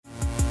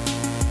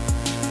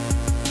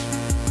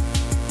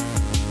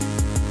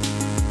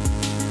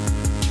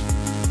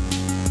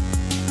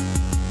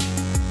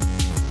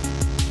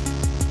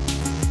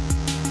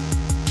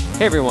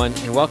Hey everyone,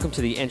 and welcome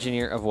to the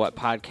Engineer of What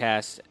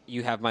podcast.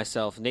 You have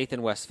myself,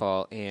 Nathan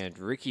Westfall, and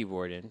Ricky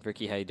Warden.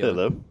 Ricky, how you doing?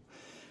 Hello.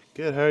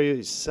 Good. How are you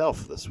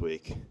yourself this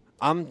week?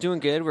 I'm doing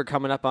good. We're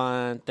coming up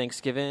on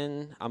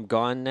Thanksgiving. I'm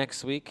gone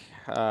next week.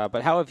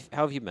 But how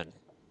have you been?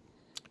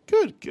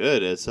 Good.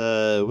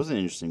 It was an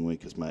interesting week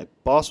because my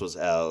boss was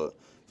out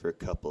for a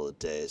couple of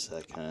days.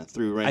 That kind of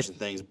threw a wrench in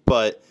things,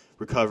 but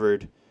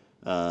recovered.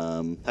 Had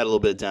a little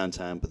bit of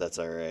downtime, but that's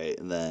all right.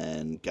 And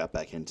then got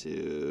back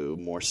into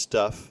more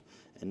stuff.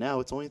 And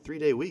now it's only a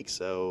 3-day week,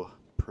 so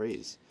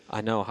praise.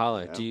 I know,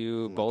 holla. Yeah. Do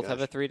you both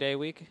have a 3-day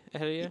week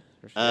ahead of you?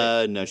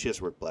 No, she has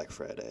to work Black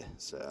Friday.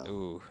 So.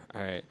 Ooh,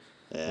 all right.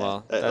 Yeah.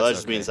 Well, that that's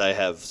just means I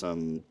have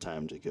some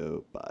time to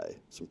go buy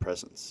some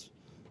presents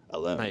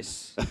alone.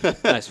 Nice.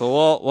 Nice.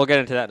 Well, we'll get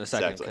into that in a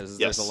second because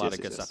Exactly. there's a lot of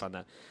good stuff on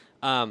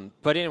that.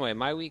 But anyway,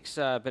 my week's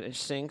been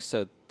interesting.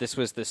 So this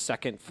was the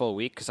second full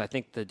week because I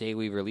think the day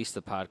we released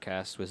the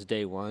podcast was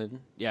day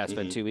one. Yeah, it's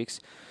been 2 weeks.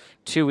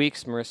 2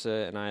 weeks,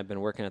 Marissa and I have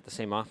been working at the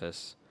same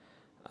office.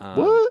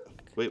 What?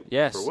 Wait,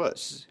 Yes. for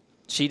what?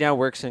 She now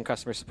works in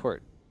customer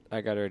support.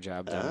 I got her a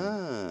job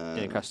done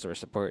in customer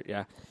support,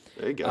 yeah.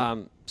 There you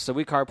go. So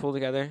we carpool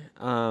together.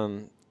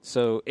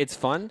 So it's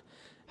fun.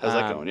 How's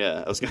that going?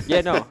 Yeah, I was gonna.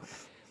 Yeah, no.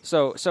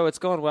 So it's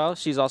going well.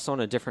 She's also on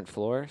a different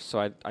floor,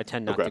 so I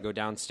tend not Okay. to go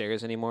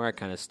downstairs anymore. I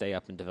kind of stay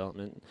up in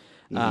development.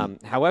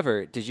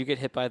 However, did you get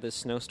hit by this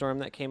snowstorm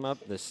that came up,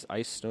 this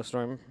ice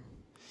snowstorm?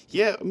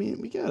 Yeah, I mean,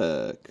 we got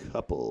a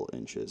couple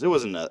inches. It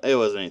wasn't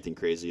anything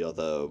crazy,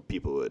 although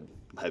people would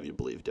have you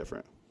believe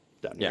different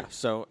down here. Yeah.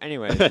 So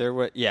anyway, there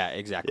was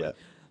exactly. Yeah.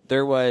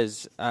 There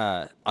was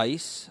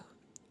ice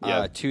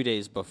 2 2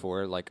 days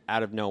before, like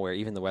out of nowhere.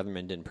 Even the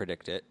weatherman didn't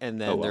predict it.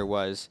 And then Oh, wow. there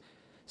was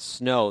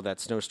snow. That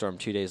snowstorm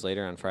 2 days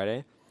later on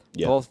Friday.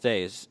 Yeah. Both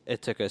days,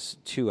 it took us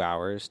 2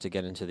 hours to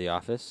get into the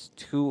office.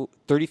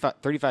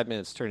 35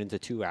 minutes turned into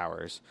 2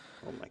 hours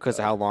Oh my because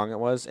of God. how long it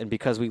was. And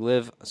because we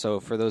live,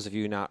 so for those of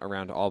you not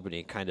around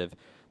Albany,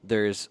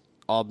 there's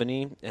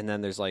Albany, and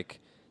then there's like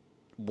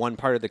one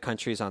part of the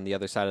country is on the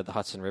other side of the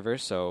Hudson River.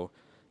 So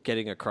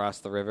getting across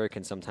the river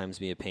can sometimes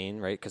be a pain,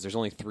 right? Because there's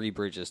only 3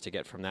 bridges to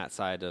get from that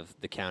side of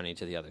the county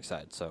to the other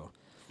side. So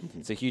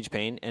it's a huge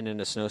pain. And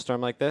in a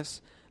snowstorm like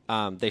this,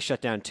 they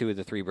shut down 2 of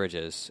the 3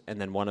 bridges, and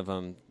then one of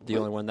them, the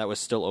only one that was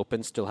still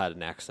open, still had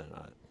an accident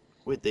on it.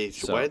 Wait,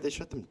 why did they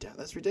shut them down?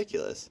 That's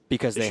ridiculous.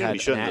 Because they shouldn't had be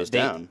shutting those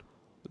down.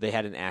 They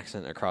had an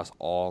accident across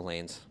all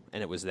lanes,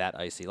 and it was that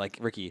icy. Like,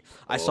 Ricky,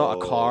 I saw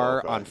a car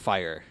okay. on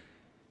fire.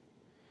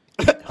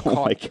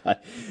 Oh my God!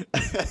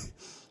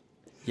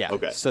 Yeah.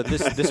 Okay. So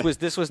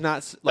this was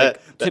not like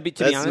to be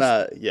that's honest.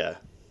 not, yeah.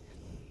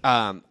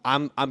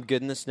 I'm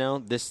good in the snow.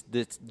 This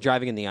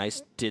driving in the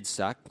ice did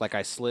suck. Like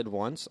I slid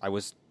once. I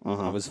was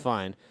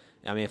fine.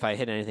 I mean, if I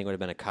hit anything, it would have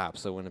been a cop,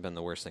 so it wouldn't have been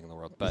the worst thing in the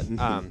world. But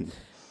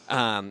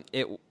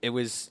it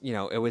was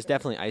it was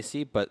definitely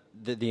icy, but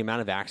the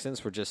amount of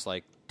accidents were just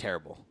like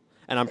terrible.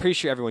 And I'm pretty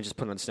sure everyone just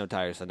put on snow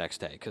tires the next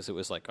day because it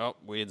was like, oh,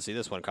 we didn't see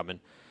this one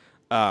coming.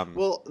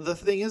 Well, the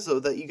thing is, though,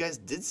 that you guys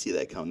did see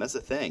that come. That's the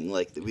thing.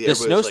 Like,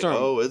 snowstorm.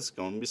 Like, oh, it's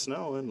going to be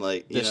snowing.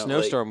 Like, The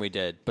snowstorm we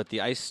did, but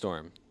the ice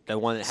storm, the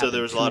one that So happened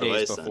there was a 2 lot of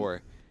days ice then?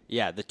 before.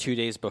 Yeah, the 2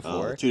 days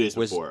before. 2 days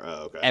was- before.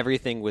 Oh, okay.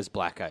 Everything was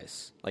black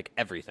ice, like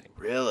everything.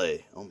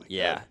 Really? Oh, my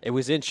Yeah, God. it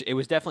was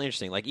definitely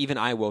interesting. Like even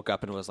I woke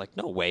up and was like,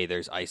 "No way,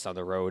 there's ice on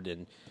the road."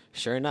 And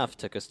sure enough, it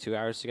took us 2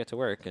 hours to get to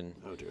work. And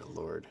Oh, dear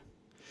Lord.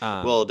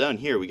 Well, down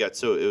here,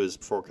 it was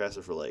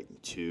forecasted for like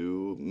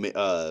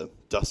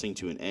dusting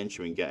to an inch.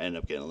 We ended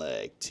up getting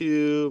like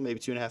 2, maybe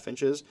 2.5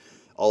 inches.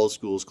 All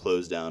schools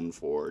closed down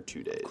for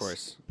 2 days. Of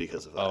course.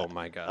 Because of that. oh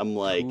my god, I'm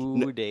like,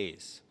 2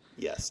 days.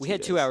 yes. We 2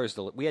 had 2 days. hours.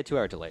 We had 2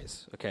 hour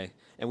delays. Okay,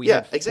 and we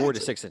Yeah, had 4 to exactly.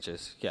 6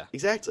 inches. Yeah.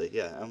 Exactly,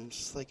 yeah. I'm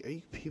just like, are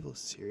you people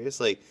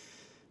serious? Like,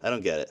 I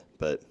don't get it,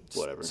 but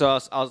whatever. So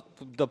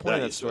the point Not of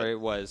that used to story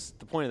was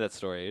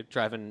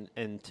driving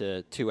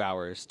into 2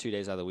 hours, 2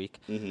 days out of the week,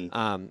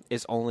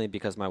 is only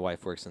because my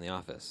wife works in the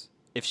office.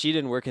 If she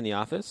didn't work in the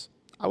office,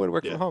 I would have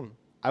worked Yeah. from home.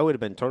 I would have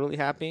been totally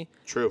happy.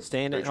 True.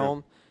 Staying Very at true.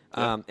 home.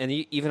 Yeah. And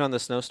even on the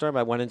snowstorm,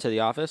 I went into the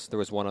office. There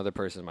was one other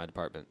person in my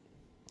department,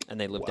 and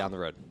they lived Wow. down the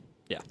road.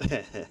 Yeah.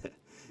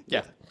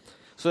 Yeah.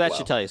 So that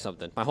should tell you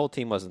something. My whole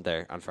team wasn't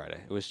there on Friday.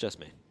 It was just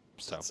me.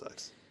 So That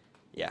sucks.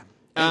 yeah.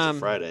 It's a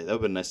Friday. That would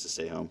have been nice to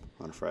stay home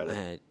on a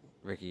Friday.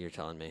 Ricky, you're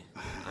telling me.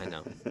 I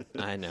know.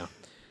 I know.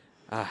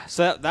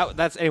 So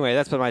that's anyway.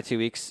 That's been my 2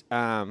 weeks.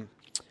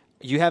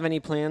 You have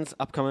any plans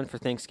upcoming for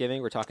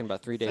Thanksgiving? We're talking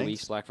about 3-day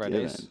weeks, Black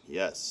Fridays. Thanksgiving.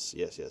 Yes.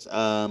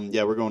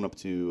 Yeah, we're going up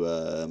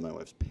to my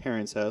wife's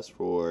parents' house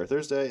for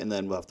Thursday, and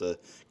then we'll have to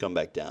come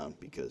back down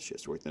because she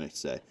has to work the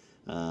next day.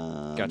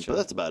 Gotcha. But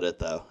that's about it,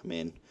 though. I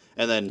mean,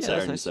 and then Yeah, Saturday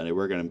that's and nice. Sunday,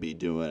 we're going to be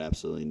doing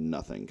absolutely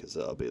nothing because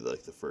that'll be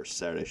like the first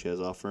Saturday she has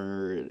off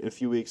for in a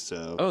few weeks.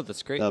 So Oh,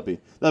 that's great.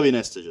 that'll be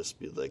nice to just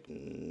be like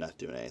not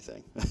doing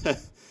anything.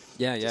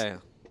 Yeah.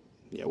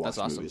 Yeah, watch That's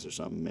awesome. movies or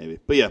something maybe.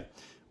 But yeah,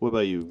 what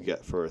about you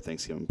got for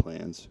Thanksgiving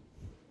plans?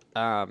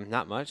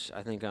 Not much.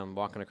 I think I'm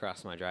walking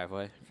across my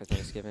driveway for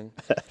Thanksgiving.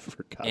 I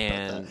forgot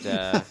And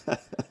about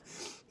that.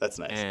 That's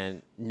nice.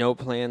 And no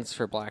plans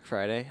for Black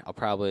Friday. I'll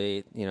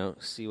probably,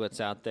 see what's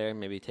out there,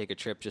 maybe take a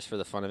trip just for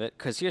the fun of it.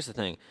 Because here's the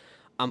thing.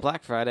 On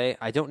Black Friday,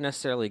 I don't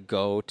necessarily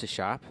go to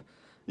shop.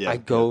 I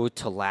go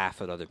to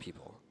laugh at other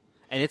people.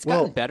 And it's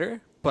gotten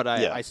better, but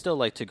I still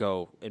like to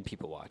go and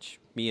people watch.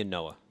 Me and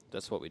Noah.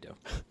 That's what we do.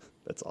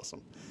 That's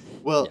awesome.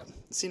 Well,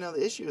 see, now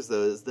the issue is,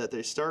 though, is that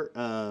they start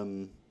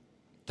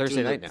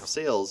Thursday night now.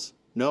 Sales.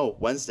 No,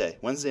 Wednesday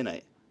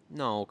night.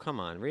 No, come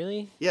on,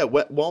 really? Yeah,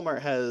 Walmart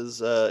has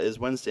is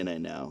Wednesday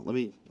night now. Let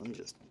me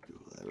just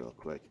Google that real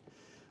quick.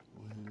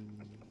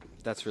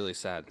 That's really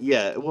sad.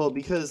 Yeah, well,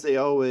 because they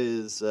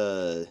always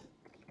start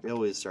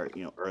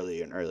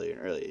early and early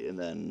and early, and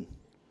then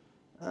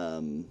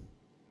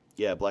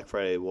Black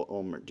Friday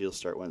Walmart deals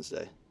start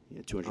Wednesday.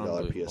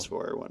 $200 PS4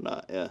 or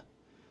whatnot. Yeah,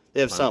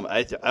 they have some.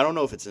 I don't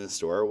know if it's in the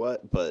store or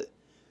what, but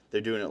they're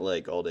doing it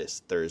like all day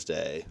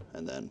Thursday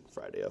and then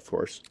Friday, of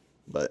course.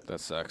 But that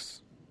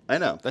sucks. I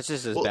know. That's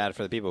just as bad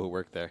for the people who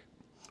work there.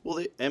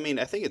 Well, I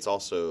think it's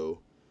also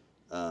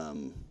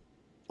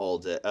all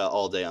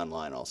day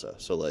online also.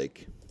 So,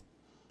 like,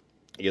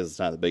 I guess it's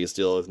not the biggest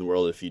deal in the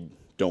world if you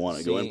don't want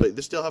to go in. But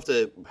they still have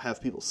to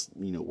have people,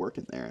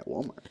 working there at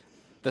Walmart.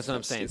 That's what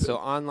I'm saying. Stupid. So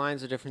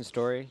online's a different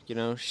story.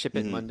 Ship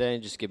it Monday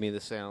and just give me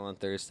the sale on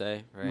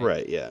Thursday, right?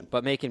 Right, yeah.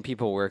 But making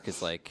people work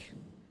is like,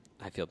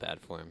 I feel bad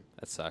for him.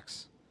 That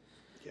sucks.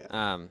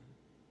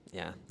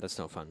 Yeah. That's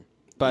no fun.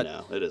 But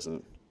no, it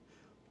isn't.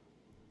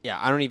 Yeah,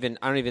 I don't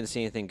even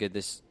see anything good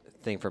this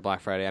thing for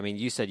Black Friday. I mean,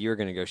 you said you were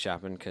going to go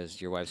shopping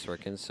because your wife's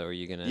working, so are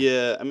you going to...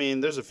 Yeah, I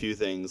mean, there's a few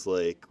things,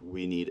 like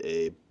we need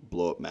a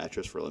blow-up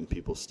mattress for when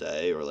people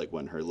stay, or like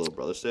when her little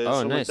brother stays,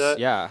 something nice. like that.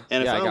 Yeah.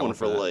 And I found one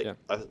for like... Yeah.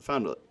 I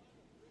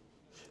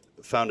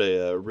found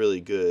a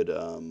really good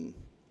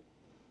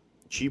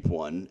cheap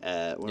one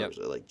at, was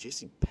it, like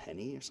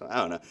JCPenney or something?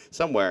 I don't know.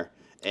 Somewhere.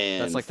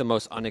 And that's like the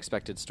most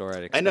unexpected store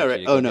I'd expect. I know,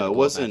 right? Oh no, it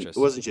wasn't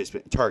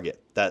JCPenney.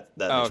 Target. That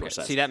makes more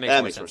sense. See, that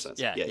makes more sense.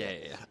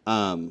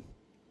 Yeah.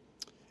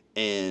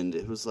 And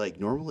it was like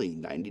normally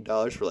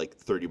 $90 for like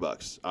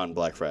 $30 on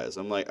Black Friday.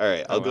 So I'm like, all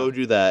right, I'll go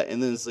do that.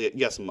 And then it's like, you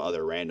got some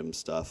other random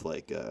stuff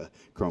like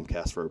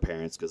Chromecast for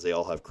parents because they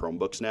all have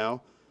Chromebooks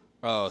now.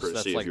 Oh, so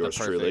that's like the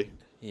perfect. Truly.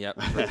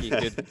 Yep,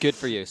 good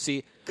for you.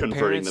 See, converting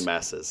parents, the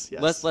masses.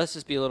 Yes. Let's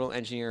just be a little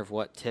engineer of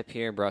what tip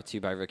here, brought to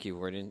you by Ricky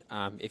Warden.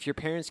 If your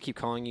parents keep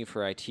calling you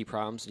for IT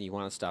problems and you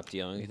want to stop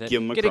dealing with it,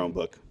 give them a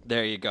Chromebook.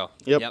 There you go.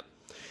 Yep. It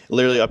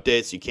literally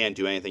updates. You can't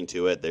do anything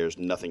to it. There's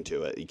nothing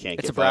to it. You can't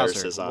get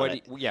viruses on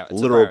it. It's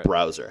literal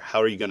browser.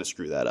 How are you going to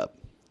screw that up?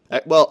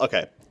 Well,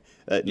 okay.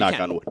 Knock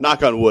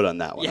on wood on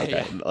that one. Yeah,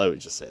 okay. I would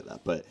just say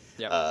that, but.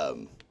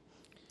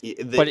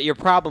 But your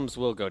problems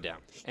will go down,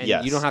 and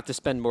yes. you don't have to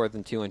spend more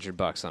than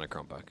 $200 on a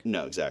Chromebook.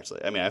 No, exactly.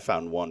 I mean, I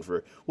found one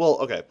for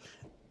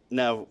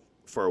now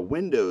for a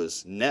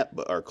Windows Net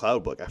or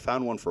CloudBook, I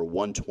found one for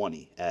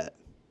 $120 at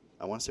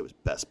I want to say it was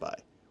Best Buy.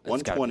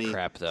 That's $120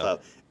 crap though.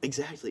 Cloud.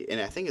 Exactly, and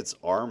I think it's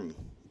ARM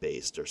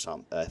based or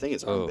something. I think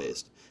it's ARM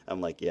based. I'm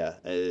like,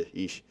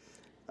 yeesh.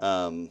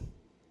 But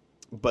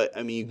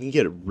I mean, you can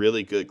get a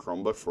really good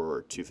Chromebook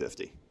for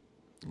 $250.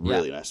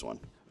 Really nice one.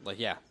 Like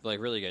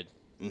really good.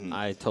 Mm-hmm.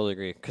 I totally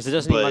agree because it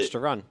doesn't need much to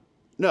run.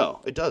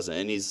 No, it doesn't.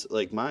 And he's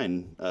like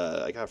mine.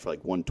 I got it for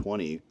like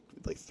 $120,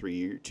 like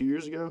 3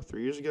 years ago,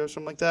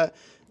 something like that.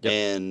 Yep.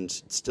 And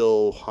it's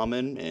still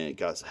humming, and it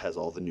has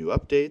all the new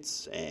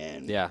updates,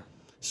 and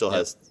still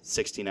has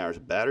 16 hours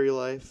of battery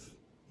life.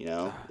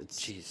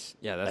 Jeez,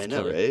 that's I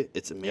know, right?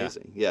 It's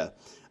amazing. Yeah.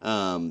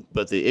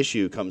 But the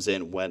issue comes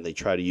in when they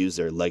try to use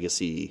their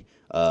legacy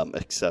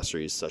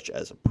accessories, such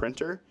as a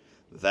printer.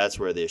 That's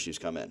where the issues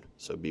come in.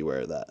 So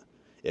beware of that.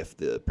 If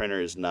the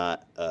printer is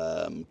not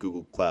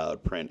Google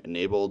Cloud Print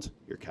enabled,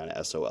 you're kind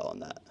of SOL on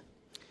that.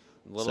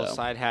 Little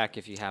side hack,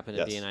 if you happen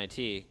to be in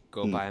IT,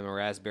 go buy him a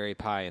Raspberry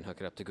Pi and hook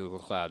it up to Google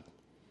Cloud.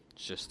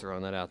 Just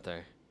throwing that out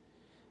there.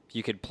 If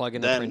you could plug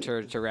in the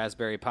printer to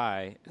Raspberry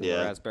Pi, and the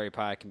Raspberry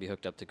Pi can be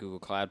hooked up to Google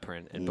Cloud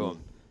Print, and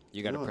boom,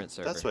 you got a print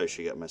server. That's what I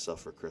should get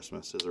myself for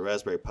Christmas, is a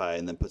Raspberry Pi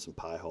and then put some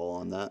Pi hole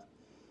on that.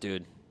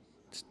 Dude,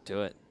 just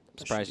do it. I'm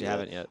surprised you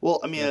haven't yet.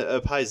 Well, I mean,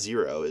 a Pi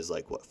Zero is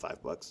like, what,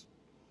 $5?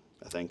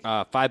 I think.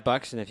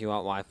 $5, and if you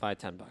want Wi-Fi,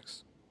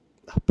 $10.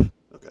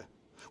 Okay.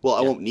 Well,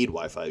 I won't need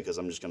Wi-Fi because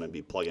I'm just going to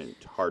be plugging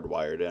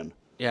hardwired in.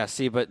 Yeah.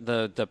 See, but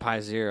the Pi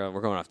Zero,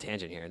 we're going off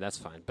tangent here. That's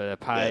fine. But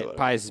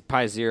the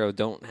Pi Zero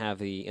don't have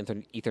the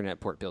Ethernet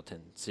port built in,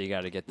 so you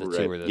got to get the 2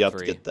 or the 3. You have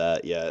to get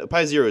that. Yeah,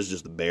 Pi Zero is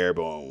just the bare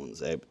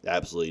bones.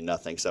 Absolutely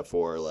nothing except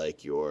for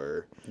like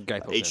your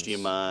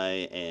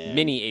HDMI and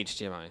mini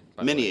HDMI.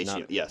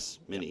 HDMI. Yes,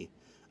 mini.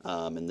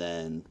 And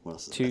then what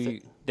else?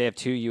 They have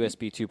 2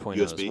 USB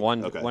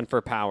 2.0s. One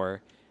for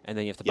power, and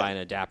then you have to buy an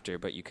adapter,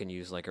 but you can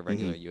use like a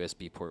regular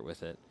USB port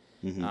with it.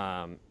 Mm-hmm.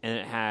 And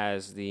it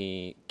has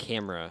the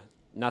camera,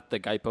 not the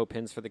GIPO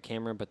pins for the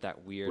camera, but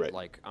that weird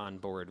like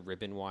onboard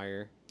ribbon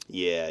wire.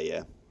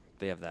 Yeah.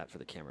 They have that for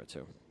the camera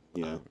too.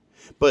 Yeah,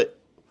 but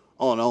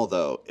all in all,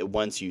 though,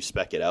 once you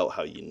spec it out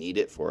how you need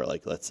it for,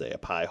 like, let's say a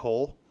Pi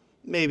hole,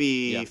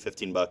 maybe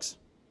 $15,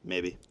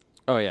 maybe.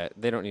 Oh yeah,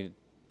 they don't need.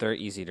 They're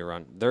easy to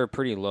run. They're a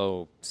pretty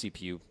low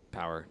CPU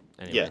power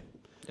anyway.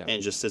 Yeah. And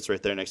it just sits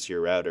right there next to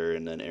your router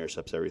and then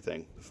intercepts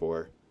everything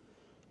before.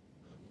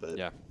 But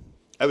Yeah.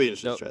 I'd be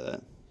interested to try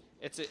that.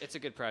 It's a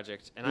good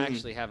project, and I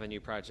actually have a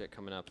new project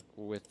coming up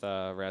with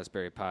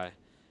Raspberry Pi,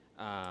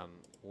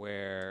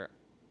 where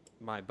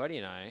my buddy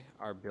and I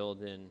are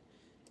building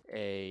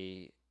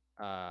a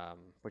a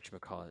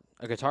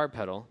guitar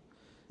pedal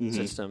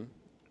system.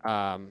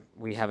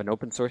 We have an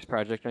open source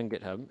project on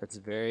GitHub. It's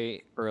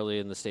very early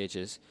in the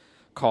stages,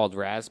 called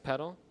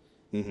Raspedal,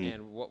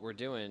 and what we're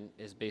doing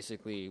is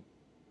basically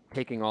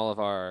taking all of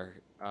our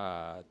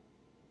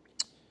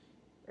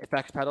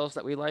effects pedals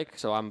that we like.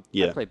 So I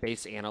play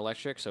bass and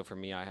electric, so for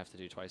me, I have to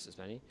do twice as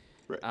many.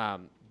 Right.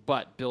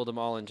 But build them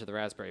all into the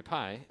Raspberry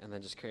Pi, and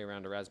then just carry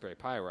around a Raspberry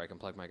Pi where I can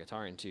plug my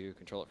guitar into,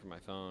 control it from my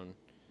phone.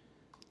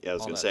 Yeah, I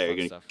was going to say,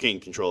 you can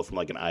control it from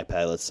like an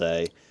iPad, let's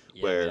say,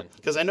 Yeah,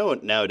 because I know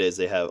nowadays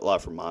they have a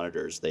lot for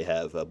monitors. They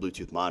have a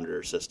Bluetooth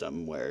monitor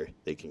system where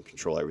they can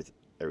control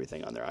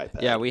everything on their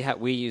iPad. Yeah,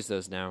 we use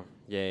those now.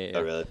 Yeah.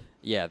 Oh, really?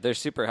 Yeah, they're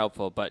super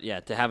helpful. But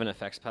yeah, to have an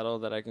effects pedal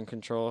that I can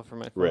control from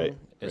my phone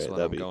is what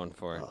I'm going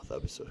for. Oh,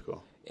 that'd be so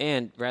cool.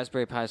 And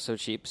Raspberry Pi is so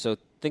cheap. So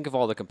think of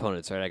all the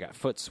components, right? I got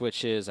foot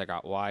switches, I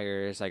got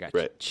wires, I got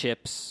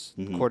chips,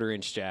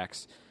 quarter-inch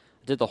jacks.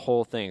 I did the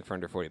whole thing for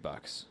under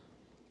 $40,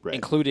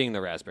 including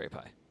the Raspberry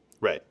Pi.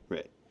 Right.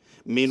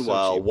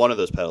 Meanwhile, one of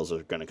those pedals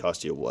are going to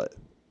cost you what?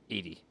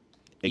 $80.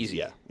 Easy.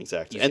 Yeah,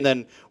 exactly. Easy. And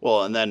then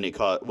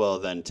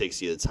it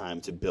takes you the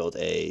time to build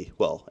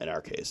in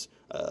our case,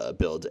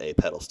 build a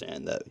pedal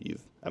stand that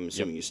I'm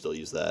assuming you still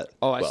use that.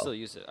 Oh, I still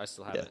use it. I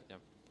still have it. Yeah.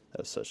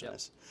 That was such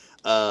nice.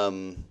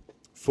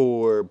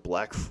 For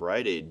Black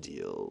Friday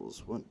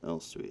deals, what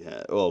else do we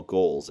have? Well,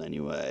 goals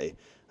anyway.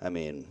 I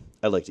mean,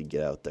 I'd like to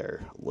get out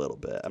there a little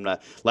bit.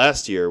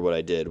 Last year, what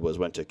I did was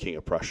went to King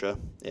of Prussia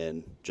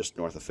in just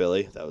north of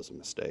Philly. That was a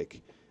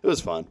mistake. It was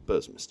fun, but it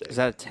was a mistake. Is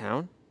that a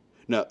town?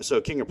 No, so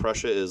King of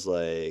Prussia is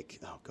like,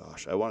 oh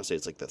gosh, I want to say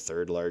it's like the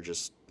third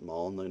largest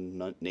mall in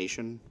the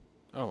nation.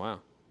 Oh wow.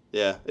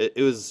 Yeah,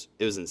 it was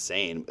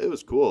insane. It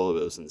was cool,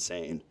 but it was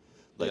insane.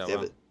 Like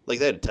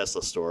they had a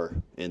Tesla store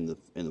in the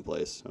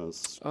place.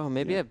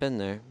 Maybe I've been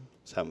there.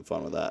 I was having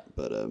fun with that,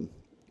 but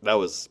that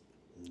was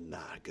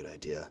not a good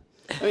idea.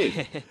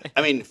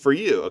 I mean, for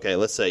you, okay,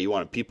 let's say you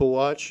want a people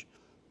watch.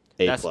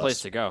 That's the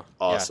place to go.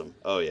 Awesome. Yeah.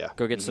 Oh, yeah.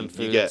 Go get some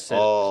food. You get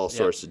all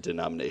sorts of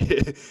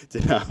denominations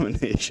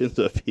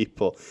of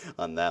people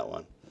on that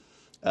one.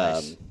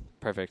 Nice.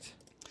 Perfect.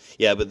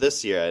 Yeah, but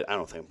this year, I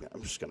don't think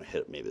I'm just going to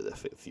hit maybe a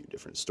few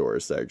different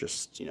stores that are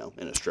just, in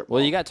a strip mall.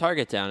 Well, you got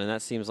Target down, and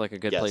that seems like a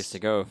good place to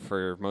go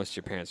for most of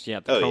your parents. You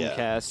got the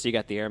Chromecast, you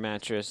got the Air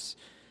mattress.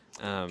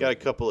 Got a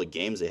couple of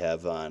games they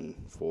have on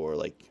for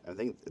I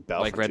think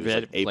Battlefront 2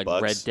 is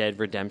 $8. Red Dead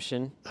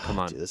Redemption. Come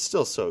on, dude, it's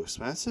still so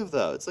expensive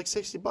though. It's like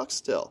 $60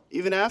 still,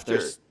 even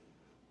after.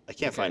 I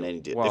can't find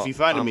any deal. If you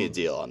find me a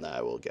deal on that,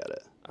 I will get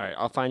it. All right,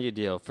 I'll find you a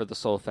deal for the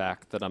sole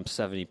fact that I'm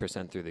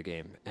 70% through the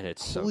game, and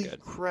it's so good. Holy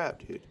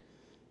crap, dude!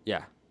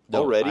 Yeah.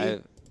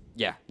 Already?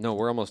 No,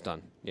 we're almost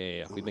done.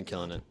 Yeah. We've been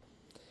killing it.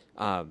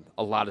 A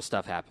lot of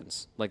stuff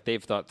happens. Like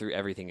they've thought through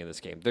everything in this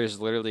game. There's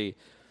literally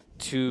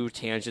 2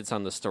 tangents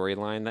on the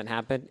storyline that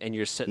happen, and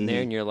you're sitting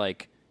there and you're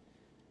like,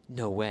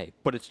 no way.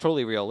 But it's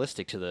totally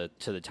realistic to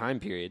the time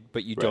period,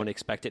 but you don't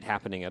expect it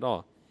happening at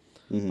all.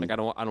 Like I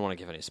don't want to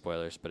give any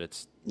spoilers, but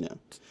it's totally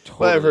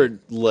but I've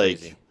heard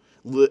crazy.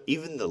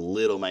 Even the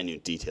little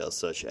minute details,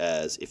 such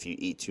as if you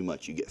eat too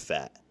much, you get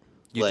fat.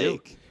 You do.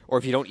 Or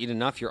if you don't eat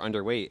enough, you're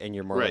underweight and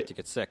you're more likely to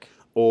get sick.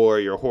 Or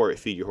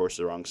feed your horse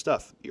the wrong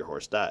stuff, your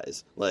horse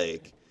dies. I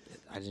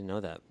didn't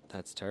know that.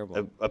 That's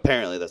terrible.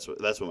 Apparently, that's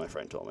what my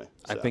friend told me.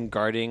 So. I've been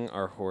guarding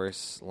our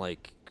horse I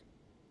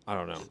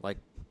don't know,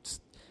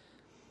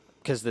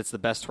 because it's the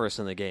best horse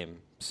in the game.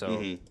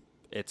 So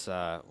it's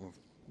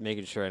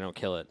making sure I don't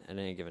kill it at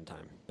any given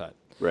time. But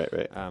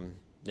right.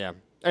 Yeah.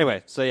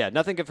 Anyway, so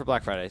nothing good for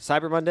Black Friday.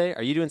 Cyber Monday.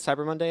 Are you doing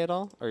Cyber Monday at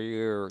all?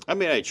 I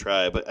mean, I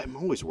try, but I'm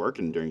always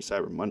working during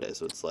Cyber Monday,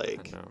 so it's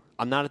like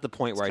I'm not at the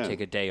point where I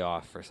take a day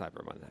off for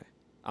Cyber Monday.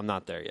 I'm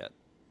not there yet.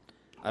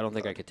 I don't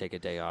think I could take a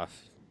day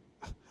off.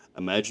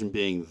 Imagine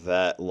being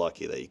that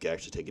lucky that you could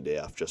actually take a day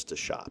off just to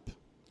shop.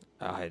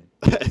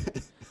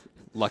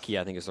 Lucky,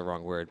 I think, is the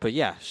wrong word. But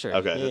yeah, sure.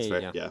 Okay, that's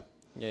fair.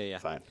 Yeah.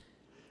 Fine.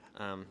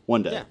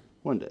 One day. Yeah.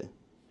 One day.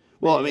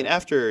 Well, I mean,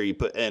 after you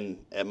put in,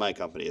 at my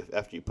company,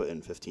 after you put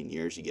in 15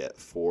 years, you get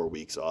 4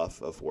 weeks off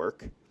of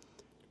work.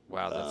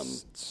 Wow,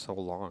 that's so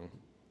long.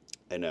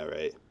 I know,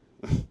 right?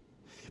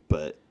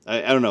 But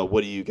I don't know.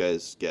 What do you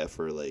guys get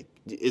for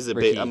is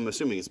it I'm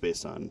assuming it's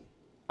based on.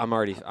 I'm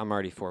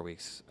already 4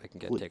 weeks. I can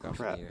take off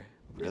in a year.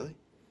 Really?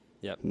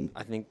 Yep.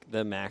 I think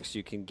the max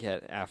you can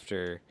get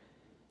after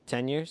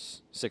 10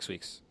 years, 6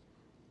 weeks.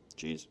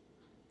 Jeez.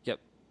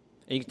 Yep.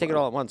 And you can take it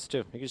all at once too.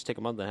 You can just take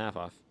a month and a half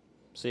off.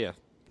 See ya.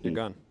 You're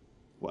gone.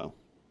 Wow.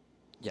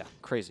 Yeah,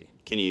 crazy.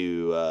 Can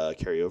you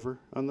carry over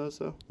on those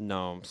though?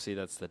 No. See,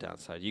 that's the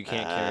downside. You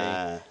can't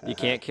carry. You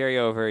can't carry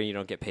over. You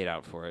don't get paid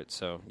out for it,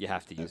 so you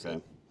have to use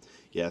it.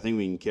 Yeah, I think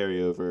we can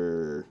carry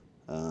over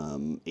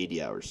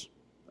 80 hours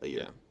a year.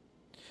 Yeah.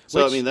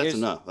 So I mean, that's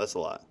enough. That's a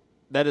lot.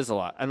 That is a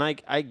lot. And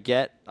I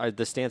get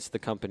the stance of the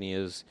company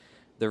is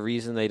the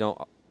reason they don't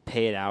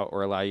pay it out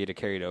or allow you to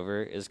carry it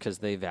over is because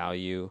they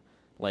value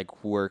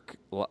like work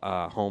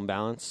home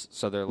balance.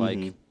 So they're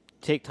like,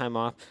 take time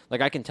off.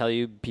 Like I can tell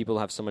you, people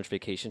have so much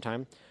vacation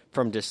time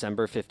from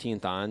December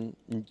 15th on.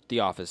 The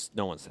office,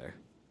 no one's there.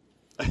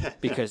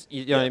 Because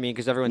you know what I mean?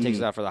 Because everyone takes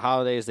it out for the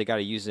holidays. They got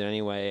to use it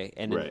anyway.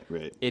 And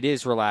it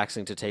is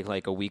relaxing to take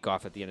like a week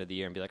off at the end of the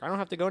year and be like, I don't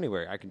have to go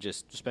anywhere. I can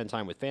just spend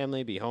time with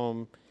family, be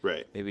home,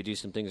 maybe do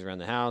some things around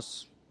the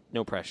house.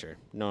 No pressure.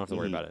 No have to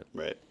worry about it.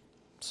 Right.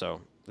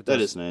 So that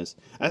is nice.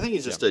 I think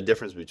it's just a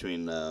difference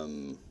between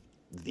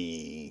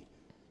the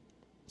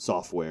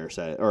software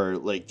side or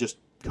like just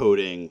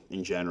coding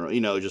in general. You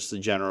know, just the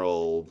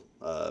general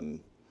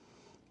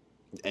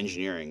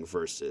engineering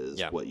versus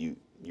what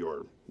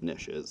your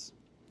niche is.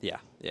 Yeah.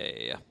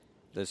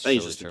 That's I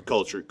think it's just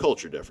a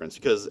culture difference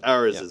because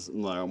ours is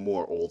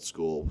more old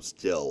school,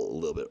 still a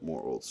little bit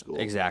more old school.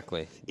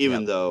 Exactly.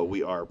 Even though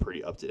we are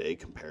pretty up to date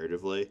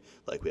comparatively,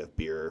 like we have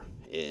beer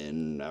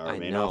in our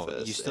main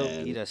office. You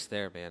still beat us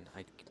there, man.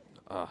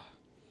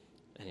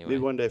 Anyway, maybe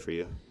one day for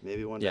you.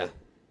 Maybe one day.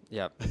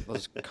 Yeah. We'll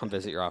just come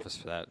visit your office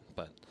for that.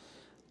 But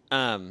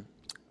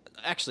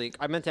actually,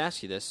 I meant to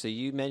ask you this. So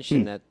you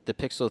mentioned that the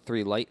Pixel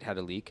 3 Lite had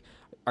a leak.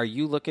 Are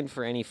you looking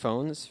for any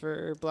phones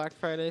for Black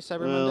Friday,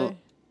 Cyber Monday?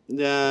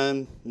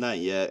 Nah, not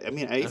yet. I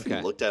mean, I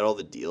even looked at all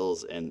the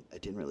deals, and I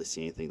didn't really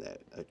see anything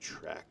that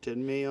attracted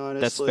me,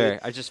 honestly. That's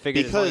fair. I just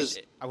figured because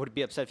I would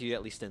be upset if you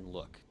at least didn't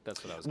look.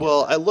 That's what I was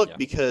Well, I looked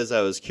because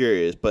I was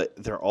curious, but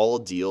they're all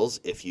deals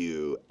if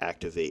you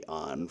activate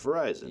on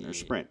Verizon or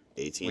Sprint,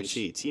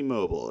 AT&T,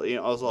 T-Mobile,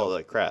 all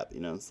that crap.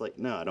 It's like,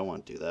 no, I don't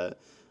want to do that.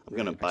 I'm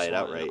going to buy it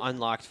outright.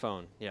 Unlocked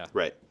phone, yeah.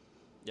 Right.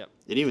 Yep.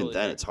 And even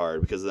then, it's hard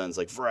because then it's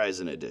like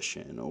Verizon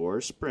Edition or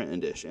Sprint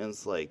Edition.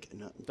 It's like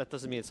that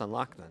doesn't mean it's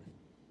unlocked then.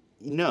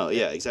 No,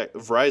 yeah, exactly.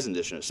 Verizon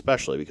Edition,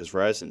 especially because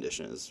Verizon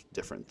Edition is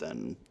different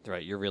than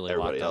you're really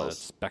locked on a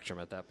spectrum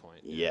at that point.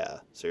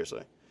 Yeah,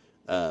 seriously.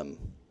 But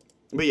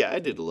yeah, I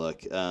did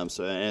look.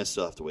 So I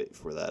still have to wait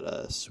for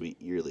that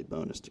sweet yearly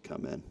bonus to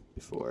come in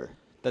before.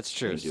 That's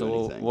true.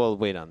 So we'll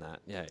wait on that.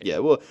 Yeah. Yeah.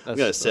 Well, we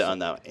got to sit on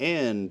that,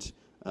 and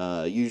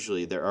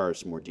usually there are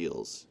some more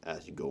deals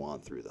as you go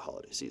on through the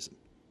holiday season.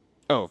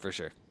 Oh, for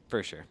sure.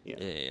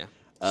 Yeah.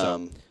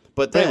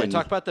 But then anyway,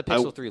 talk about the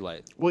Pixel 3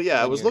 Lite. Well,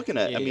 yeah, I was looking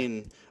at. I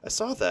mean, I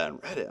saw that on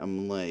Reddit.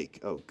 I'm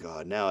like, oh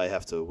god, now I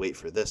have to wait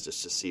for this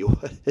just to see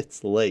what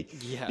it's like.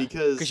 Yeah,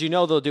 because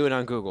they'll do it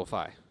on Google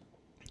Fi.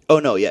 Oh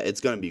no, yeah, it's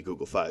going to be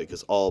Google Fi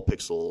because all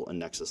Pixel and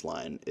Nexus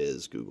line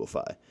is Google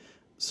Fi.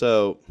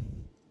 So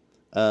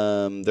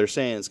they're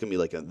saying it's going to be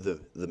like the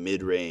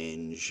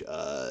mid-range,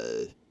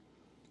 not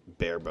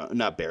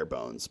bare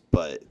bones,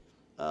 but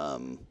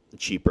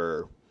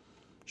cheaper.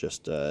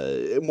 Just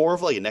more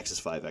of like a Nexus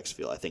 5X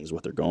feel, I think, is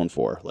what they're going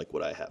for, like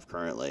what I have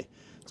currently.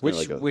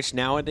 Which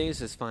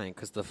nowadays is fine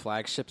because the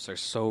flagships are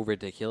so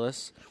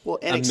ridiculous. Well,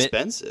 and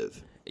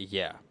expensive.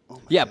 Yeah.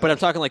 But I'm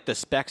talking like the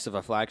specs of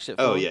a flagship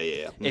phone. Oh, yeah.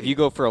 Mm-hmm. If you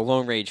go for a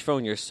long-range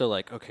phone, you're still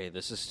like, okay,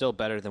 this is still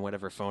better than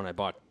whatever phone I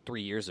bought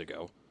 3 years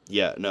ago.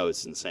 Yeah, no,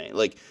 it's insane.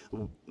 Like,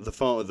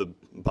 the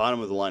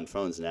bottom-of-the-line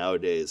phones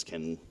nowadays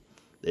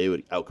they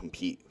would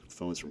outcompete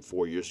phones from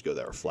 4 years ago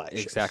that were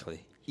flagships.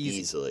 Exactly.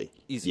 Easily.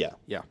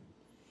 Yeah.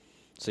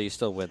 So you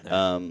still win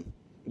there.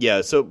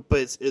 Yeah,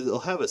 but it'll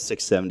have a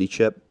 670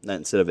 chip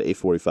instead of an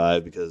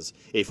 845 because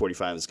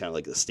 845 is kind of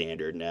like the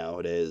standard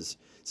nowadays.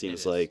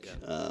 Seems like.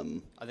 Yeah.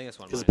 I think that's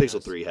one because the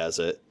Pixel 3 has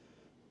it.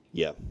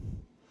 Yeah.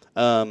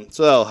 So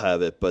that'll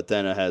have it, but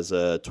then it has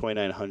a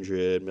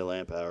 2900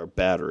 milliamp hour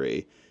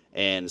battery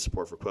and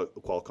support for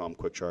Qualcomm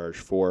Quick Charge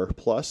 4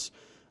 Plus.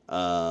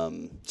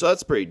 So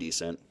that's pretty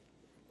decent.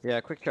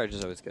 Yeah, Quick Charge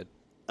is always good.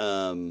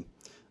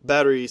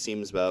 Battery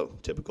seems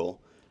about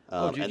typical.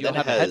 And you'll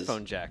have a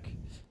headphone jack.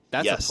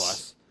 That's a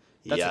plus.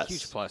 That's a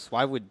huge plus.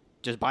 Why would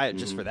just buy it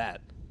just for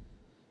that?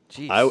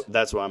 Jeez.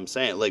 That's what I'm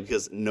saying. Like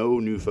because no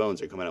new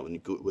phones are coming out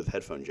with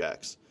headphone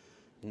jacks.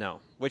 No,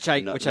 which I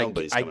get,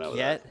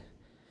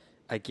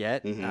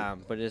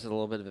 Mm-hmm. but it is a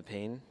little bit of a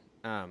pain.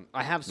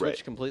 I have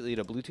switched completely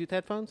to Bluetooth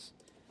headphones,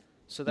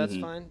 so that's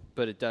fine.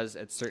 But it does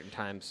at certain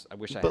times. I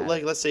wish I had. But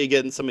like, let's say you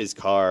get in somebody's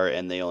car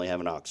and they only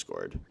have an aux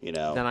cord.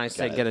 Then I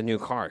say get a new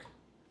car.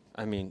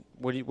 I mean,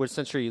 what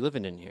century are you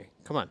living in here?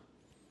 Come on.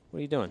 What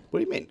are you doing? What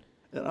do you mean?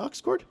 An aux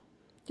cord?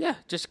 Yeah,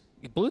 just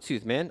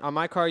Bluetooth, man. On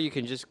my car, you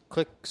can just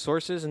click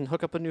sources and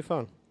hook up a new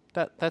phone.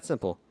 That's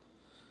simple.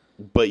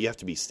 But you have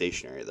to be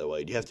stationary, though.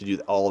 You have to do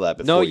all that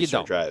before you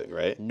start driving,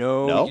 right?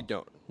 No, you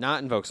don't.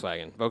 Not in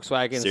Volkswagen.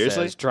 Volkswagen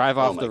says drive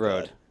off the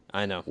road. God.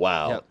 I know.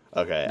 Wow. Yep.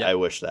 Okay, I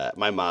wish that.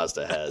 My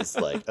Mazda has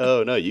like,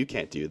 oh, no, you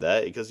can't do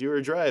that because you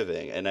were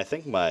driving. And I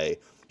think my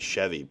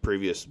Chevy,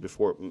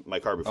 my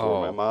car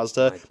before my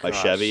Mazda, my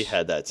Chevy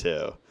had that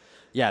too.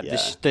 Yeah.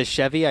 The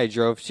Chevy I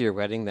drove to your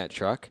wedding, that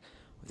truck,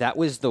 that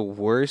was the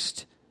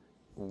worst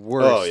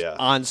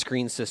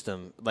on-screen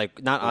system.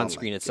 Like, not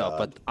on-screen itself,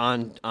 but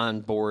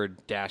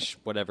on-board dash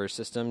whatever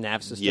system,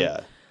 nav system.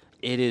 Yeah.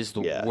 It is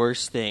the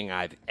worst thing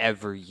I've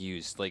ever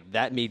used. Like,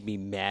 that made me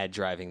mad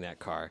driving that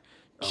car.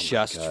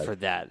 just God. for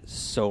that.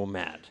 So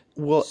mad.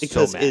 Well, So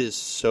because mad. it is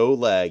so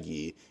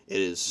laggy, it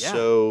is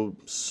so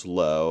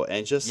slow,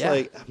 and just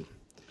like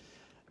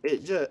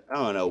it just, I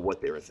don't know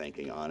what they were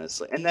thinking,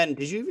 honestly. And then,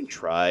 did you even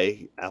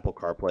try Apple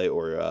CarPlay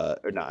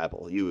or not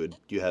Apple? You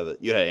had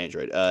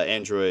Android.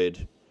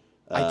 Android.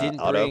 I didn't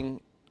Auto?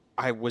 bring.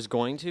 I was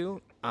going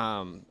to.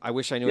 I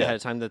wish I knew Yeah. ahead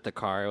of time that the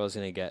car I was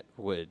going to get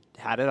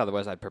had it.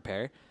 Otherwise, I'd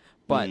prepare.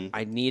 But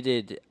I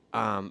needed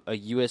a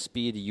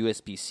USB to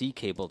USB-C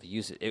cable to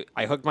use it.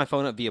 I hooked my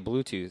phone up via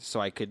Bluetooth so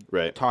I could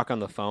Right. talk on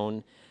the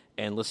phone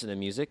and listen to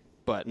music.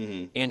 But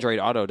Android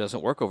Auto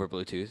doesn't work over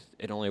Bluetooth.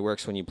 It only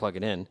works when you plug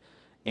it in.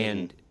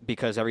 And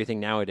because everything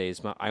nowadays,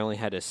 I only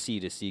had a C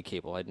to C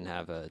cable. I didn't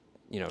have a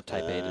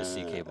Type A to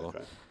C cable.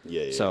 Okay.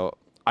 Yeah. So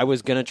I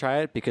was gonna try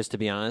it because, to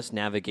be honest,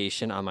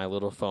 navigation on my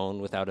little phone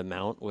without a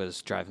mount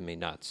was driving me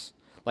nuts.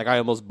 Like, I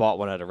almost bought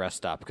one at a rest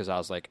stop because I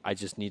was like, I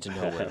just need to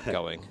know where I'm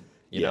going.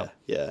 You know?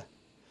 Yeah.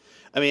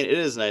 I mean, it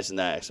is nice in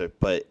that aspect,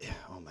 but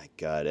oh my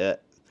god,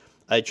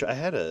 I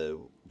had a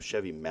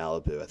Chevy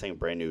Malibu, I think a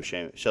brand new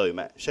Chevy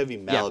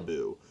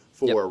Malibu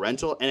for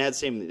rental, and it had the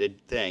same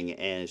thing,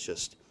 and it's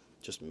just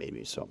made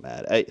me so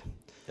mad.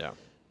 Yeah.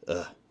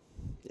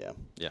 Yeah.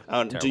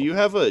 Terrible. Do you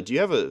have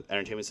a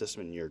entertainment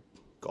system in your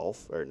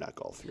Golf or not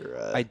Golf?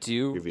 Your I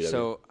do. your VW?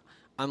 So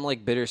I'm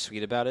like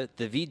bittersweet about it.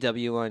 The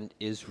VW one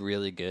is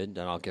really good,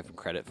 and I'll give them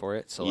credit for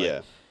it. So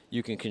like,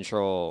 you can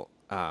control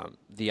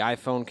the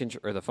iPhone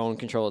or the phone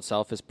control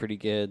itself is pretty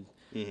good.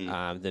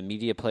 The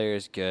media player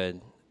is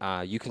good.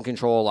 You can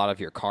control a lot of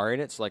your car in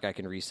it. So like, I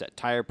can reset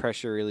tire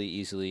pressure really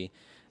easily.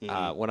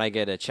 When I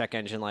get a check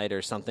engine light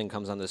or something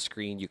comes on the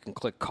screen, you can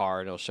click car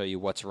and it'll show you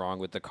what's wrong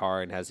with the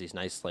car and has these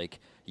nice like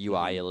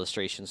UI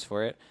illustrations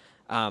for it.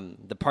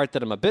 The part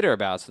that I'm a bitter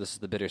about, so this is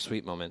the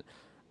bittersweet moment,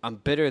 I'm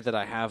bitter that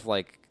I have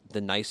like the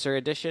nicer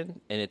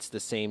edition and it's the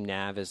same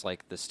nav as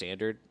like the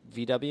standard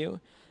VW,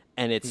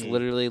 and it's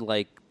literally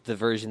like the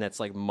version that's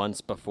like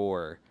months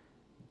before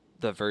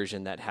the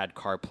version that had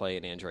CarPlay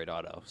and Android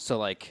Auto. So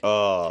like,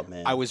 oh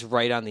man, I was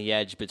right on the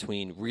edge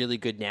between really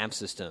good nav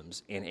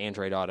systems and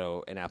Android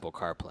Auto and Apple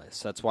CarPlay.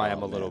 So that's why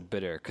I'm a little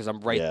bitter, because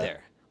I'm right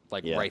there,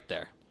 right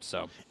there.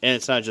 So, and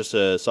it's not just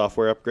a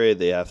software upgrade;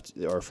 they have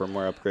to, or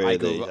firmware upgrade. I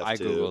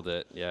to, googled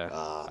it. Yeah,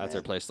 Oh, I have to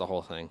replace the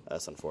whole thing.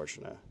 That's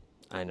unfortunate.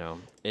 I know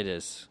it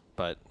is,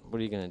 but what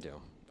are you gonna do?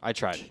 I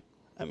tried.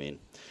 I mean,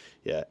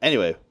 yeah.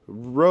 Anyway,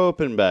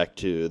 roping back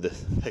to the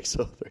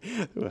Pixel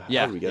 3.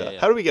 How do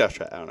we get off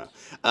track? I don't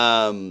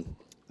know.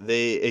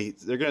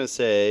 They're gonna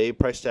say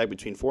price tag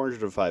between $400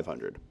 to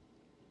 $500.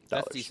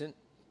 That's decent.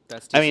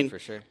 That's decent for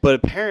sure. But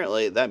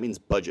apparently that means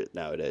budget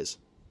nowadays.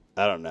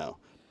 I don't know.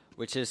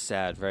 Which is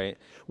sad, right?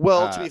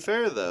 Well, to be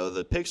fair though,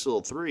 the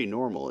Pixel 3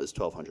 normal is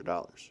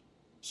 $1,200.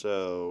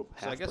 So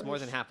I guess more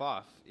than half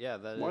off. Yeah,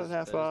 more than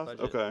half off.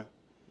 Okay.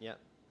 Yeah.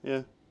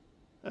 Yeah.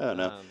 I don't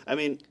know. I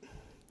mean,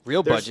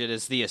 real budget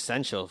is the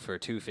essential for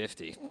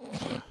 $250.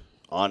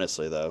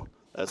 Honestly, though,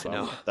 that's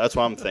what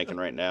I'm thinking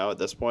right now. At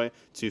this point,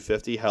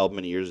 $250. How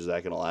many years is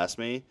that going to last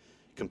me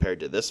compared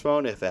to this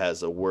phone? If it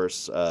has a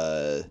worse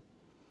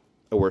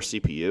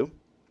CPU,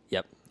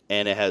 yep,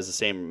 and it has the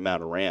same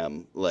amount of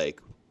RAM, like,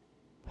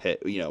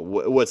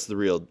 what's the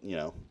real,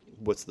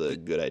 what's the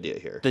good idea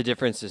here? The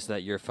difference is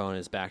that your phone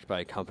is backed by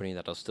a company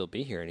that'll still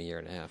be here in a year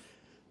and a half.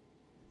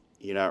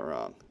 You're not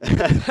wrong.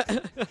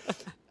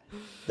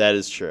 That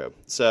is true.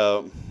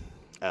 So,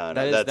 I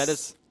don't know. That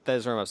is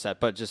where I'm upset.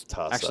 But just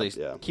actually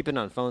keeping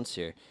on phones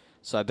here.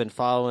 So I've been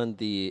following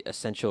the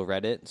Essential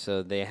Reddit.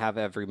 So they have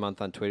every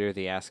month on Twitter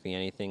the Ask Me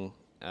Anything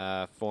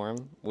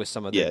forum with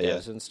some of their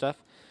devs and stuff.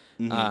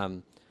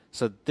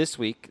 So this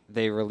week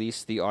they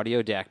released the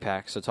audio DAC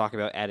pack. So talk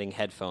about adding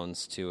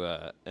headphones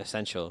to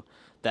Essential.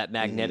 That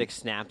magnetic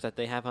snap that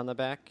they have on the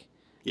back,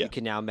 you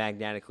can now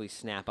magnetically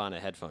snap on a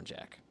headphone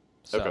jack.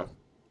 So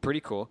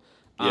pretty cool.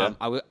 Yeah.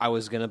 I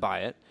was going to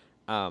buy it,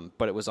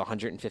 but it was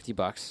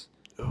 $150.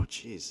 Oh,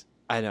 jeez.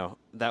 I know.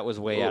 That was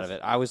way out of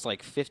it. I was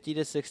like $50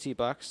 to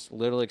 $60,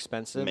 little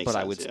expensive, but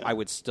I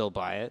would still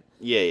buy it.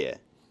 Yeah.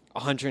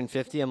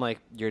 $150, I'm like,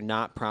 you're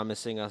not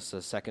promising us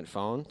a second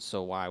phone,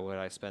 so why would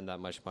I spend that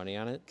much money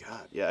on it?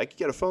 God, yeah, I could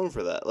get a phone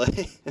for that.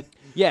 Like,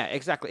 yeah,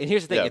 exactly. And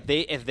here's the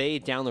thing: if they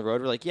down the road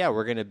were like, yeah,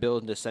 we're going to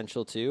build an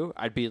Essential 2,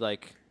 I'd be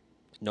like,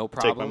 no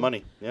problem. Take my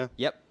money. Yeah.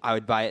 Yep, I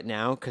would buy it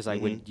now because I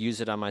wouldn't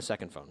use it on my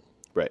second phone.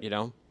 Right.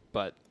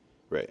 But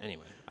right.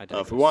 Anyway,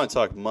 if we want to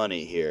talk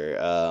money here,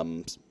 I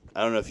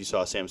don't know if you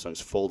saw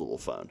Samsung's foldable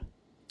phone.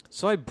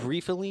 So I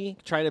briefly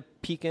tried to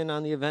peek in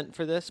on the event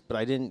for this, but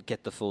I didn't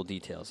get the full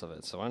details of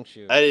it. So why don't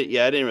you? I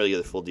didn't really get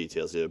the full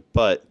details either,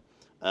 but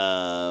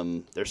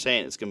they're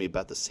saying it's going to be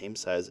about the same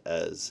size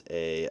as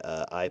a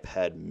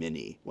iPad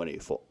Mini when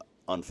you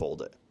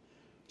unfold it.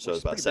 So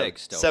it's about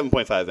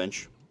 7.5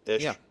 inch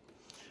ish. Yeah.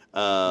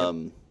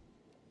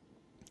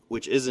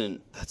 Which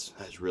isn't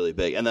that's really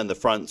big, and then the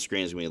front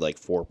screen is going to be like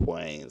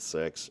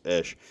 4.6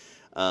 ish,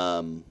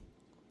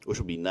 which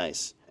will be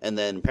nice. And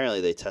then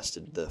apparently they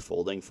tested the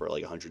folding for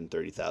like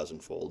 130,000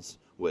 folds,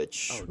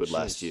 which would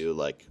last you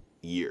like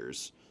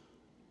years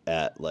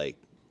at like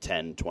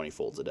 10, 20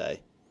 folds a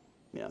day,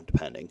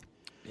 depending.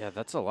 Yeah,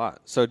 that's a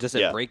lot. So does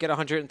it break at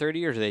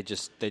 130, or do they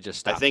just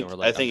stop? I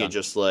think it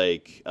just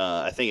like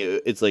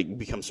it's like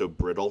becomes so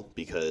brittle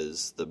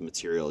because the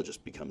material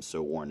just becomes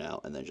so worn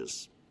out and then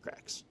just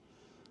cracks.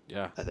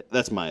 Yeah,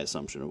 that's my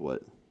assumption of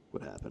what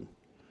would happen.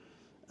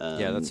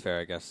 Yeah, that's fair,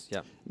 I guess.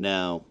 Yeah.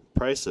 Now,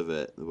 price of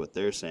it, what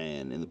they're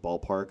saying, in the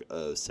ballpark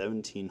of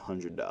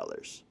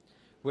 $1,700.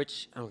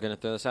 Which, I'm going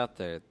to throw this out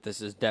there,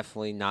 this is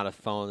definitely not a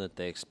phone that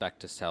they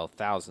expect to sell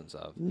thousands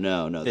of.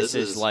 No, this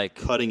is like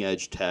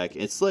cutting-edge tech.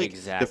 It's like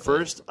the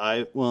first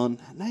not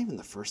even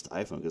the first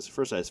iPhone, because the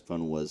first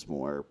iPhone was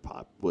more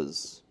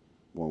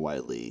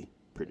widely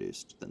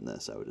produced than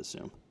this, I would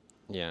assume.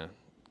 Yeah.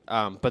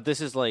 But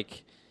this is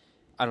like,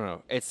 I don't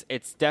know.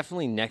 It's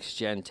definitely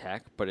next-gen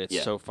tech, but it's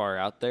so far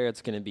out there.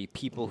 It's going to be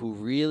people who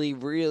really,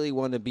 really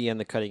want to be on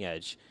the cutting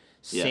edge.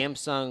 Yeah.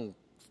 Samsung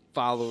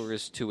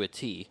followers to a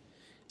T.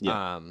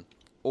 Yeah.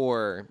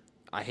 Or,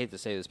 I hate to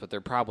say this, but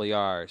there probably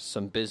are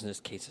some business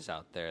cases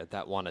out there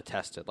that want to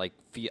test it. Like,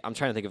 I'm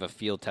trying to think of a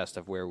field test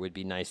of where it would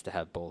be nice to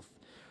have both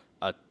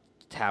a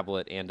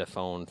tablet and a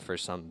phone for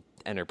some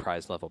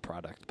enterprise-level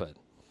product, but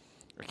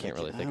I can't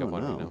really think of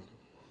one right now.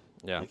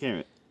 Yeah. I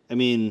can't. I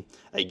mean,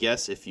 I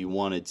guess if you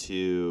wanted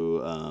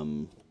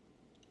to,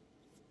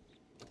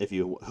 if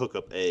you hook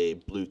up a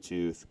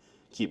Bluetooth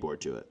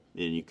keyboard to it,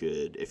 and you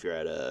could, if you're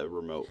at a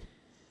remote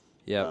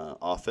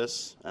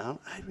office, I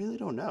really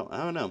don't know.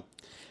 I don't know.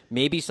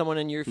 Maybe someone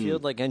in your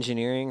field, like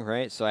engineering,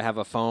 right? So I have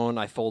a phone,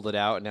 I fold it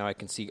out, and now I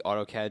can see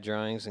AutoCAD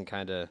drawings and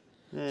kind of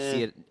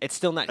see it. It's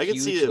still not huge. I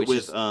can see it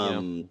with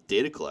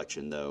data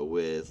collection, though,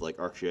 with like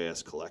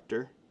ArcGIS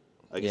Collector.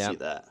 I can see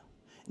that.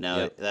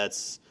 Now,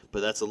 that's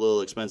a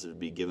little expensive to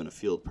be given a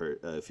field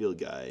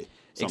guy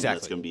something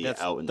that's going to be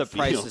out in the field. The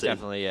price is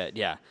definitely it.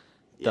 Yeah.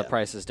 The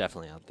price is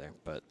definitely out there,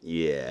 but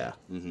yeah.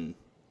 Mm-hmm.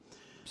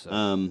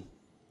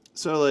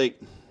 So like,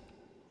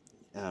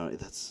 I don't know,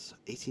 that's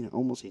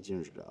almost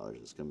 $1,800.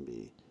 It's going to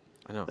be.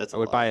 I know. I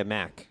would buy a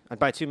Mac. I'd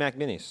buy 2 Mac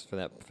Minis for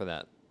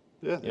that.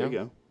 Yeah, there you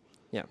go.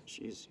 Yeah.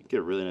 Jeez, you could get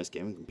a really nice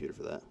gaming computer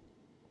for that.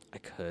 I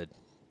could.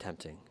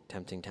 Tempting.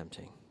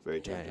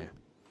 Very tempting.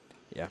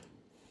 Yeah.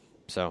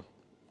 So,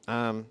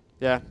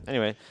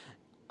 anyway,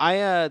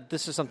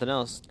 this is something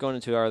else. Going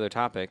into our other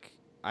topic,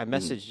 I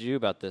messaged you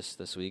about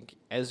this week.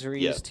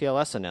 Esri's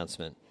TLS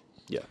announcement.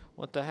 Yeah.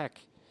 What the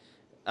heck?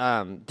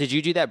 Did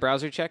you do that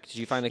browser check? Did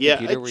you find a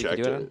computer where you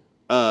could do it on?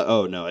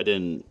 Oh, no, I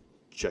didn't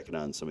check it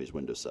on somebody's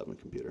Windows 7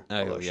 computer.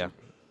 Oh, yeah.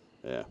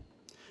 Yeah.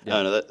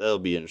 No, that'll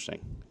be interesting.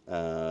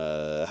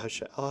 I'll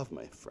have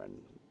my friend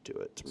do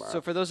it tomorrow.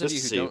 So for those of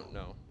you who don't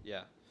know,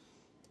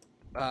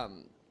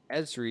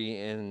 Esri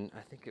in,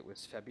 I think it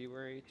was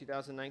February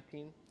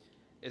 2019,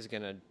 is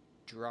going to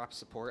drop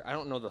support. I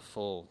don't know the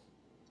full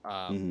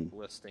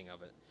listing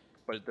of it,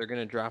 but they're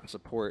going to drop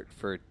support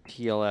for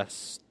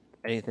TLS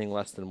anything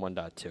less than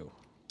 1.2.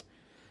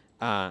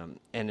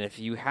 And if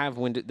you have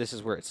Windows, this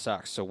is where it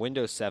sucks. So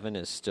Windows 7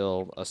 is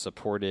still a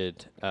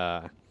supported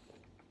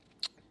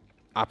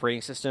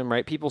operating system,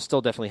 right? People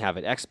still definitely have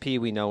it. XP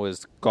we know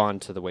is gone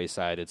to the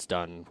wayside. It's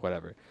done,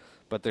 whatever.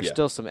 But there's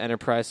still some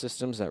enterprise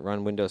systems that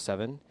run Windows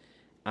 7.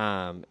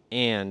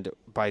 And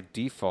by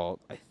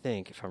default, I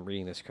think, if I'm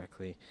reading this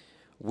correctly,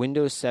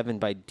 Windows 7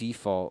 by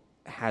default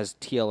has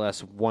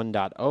TLS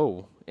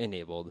 1.0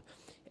 enabled,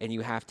 and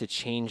you have to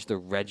change the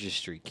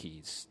registry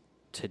keys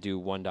to do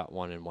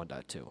 1.1 and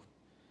 1.2.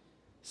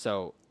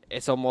 So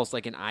it's almost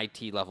like an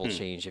IT level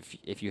change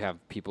if you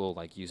have people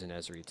like using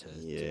Esri to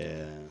do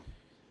it,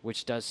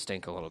 which does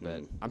stink a little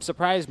bit. I'm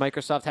surprised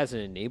Microsoft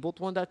hasn't enabled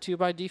 1.2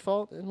 by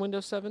default in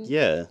Windows 7.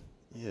 Yeah.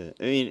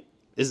 I mean,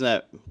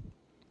 isn't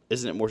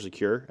it more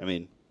secure? I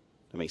mean,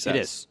 that makes sense.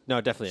 It is. No,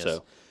 it definitely is.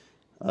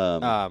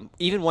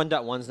 Even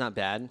 1.1 is not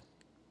bad,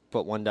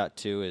 but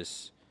 1.2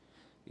 is,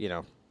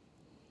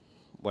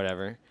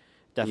 whatever.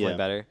 Definitely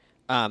better.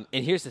 And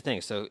here's the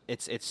thing. So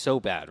it's so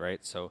bad,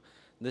 right? So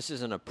this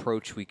is an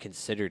approach we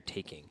considered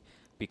taking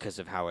because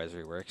of how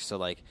Esri works. So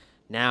like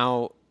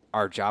now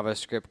our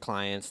JavaScript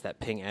clients that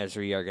ping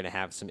Esri are going to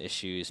have some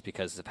issues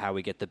because of how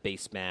we get the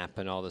base map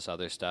and all this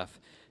other stuff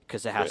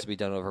because it has to be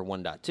done over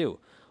 1.2.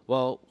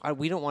 Well,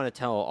 we don't want to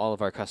tell all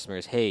of our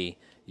customers, hey,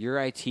 your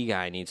IT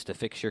guy needs to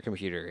fix your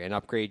computer and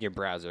upgrade your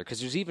browser because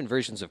there's even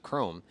versions of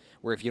Chrome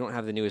where if you don't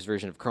have the newest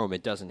version of Chrome,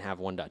 it doesn't have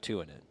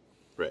 1.2 in it.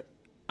 Right.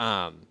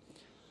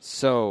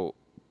 So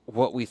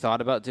what we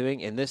thought about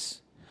doing, and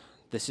this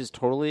is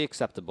totally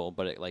acceptable,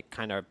 but it like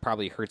kind of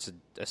probably hurts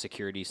a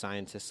security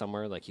scientist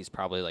somewhere. Like he's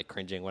probably like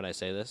cringing when I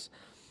say this.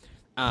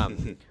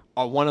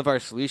 One of our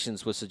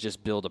solutions was to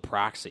just build a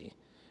proxy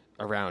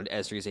around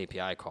Esri's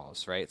API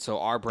calls, right? So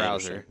our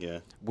browser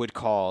would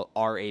call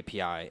our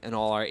API, and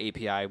all our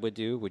API would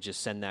do would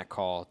just send that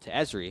call to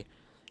Esri,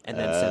 and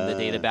then send the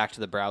data back to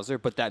the browser.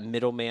 But that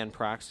middleman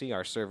proxy,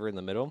 our server in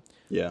the middle,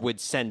 would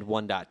send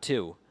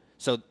 1.2.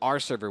 So our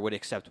server would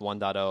accept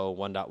 1.0,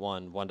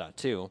 1.1,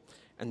 1.2,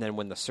 and then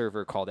when the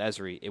server called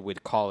Esri, it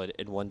would call it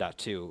in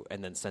 1.2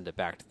 and then send it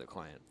back to the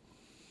client.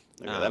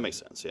 Okay, that makes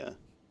sense, yeah.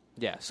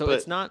 Yeah, so but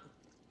it's not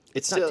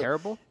still,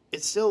 terrible.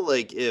 It's still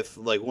like if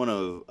like one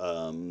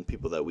of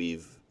people that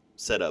we've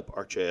set up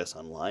ArcGIS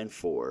Online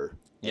for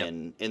Yep.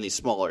 in these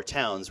smaller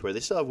towns where they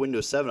still have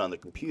Windows 7 on the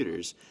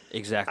computers.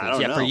 Exactly. I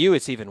don't know. For you,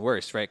 it's even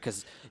worse, right?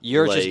 Because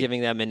you're just Like-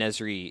 giving them an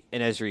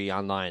Esri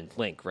Online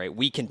link, right?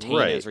 We contain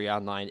Right. Esri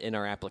Online in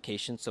our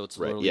application, so it's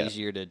a Right, little yeah.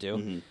 easier to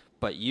do.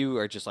 But you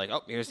are just like,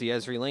 oh, here's the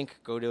Esri link.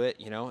 Go to it,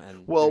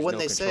 And Well, there's when no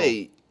they control.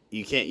 say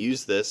you can't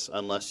use this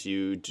unless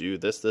you do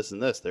this, this,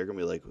 and this, they're gonna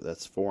be like,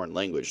 "That's foreign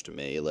language to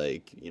me."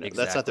 Like,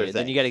 that's not their Exactly. thing.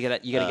 Then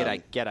you got to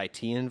get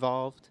IT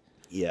involved.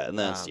 Yeah, and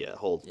that's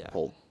whole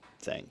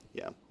thing.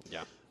 Yeah.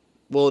 Yeah.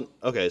 Well,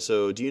 okay.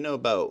 So, do you know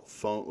about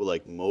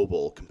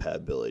mobile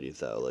compatibility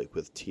though, like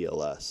with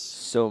TLS?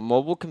 So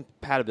mobile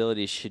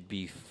compatibility should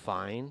be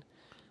fine.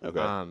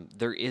 Okay.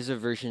 There is a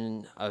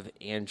version of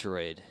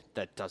Android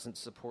that doesn't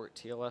support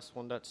TLS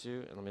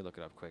 1.2, and let me look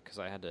it up quick because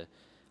I had to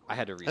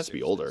research. It has to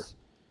be older. this.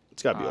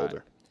 It's got to be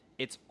older.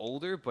 It's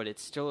older, but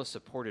it's still a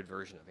supported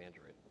version of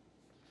Android.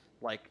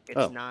 Like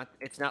Oh.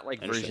 it's not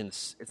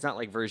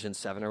like version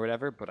 7 or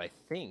whatever, but I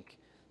think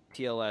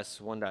TLS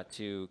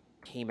 1.2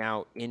 came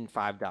out in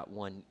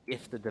 5.1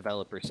 if the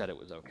developer said it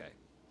was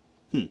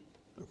okay.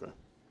 Okay.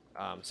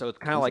 So it's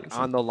kind of like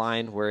on the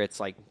line where it's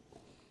like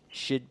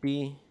should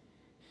be.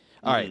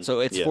 All right, so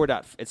it's Yeah.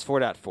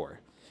 4.4.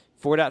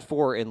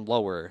 4.4 and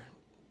lower,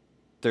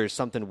 there's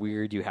something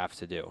weird you have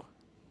to do.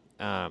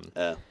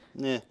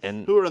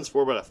 And- who runs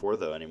 4x4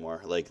 though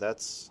anymore? Like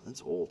that's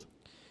old.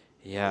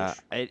 Yeah,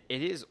 it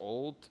is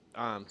old.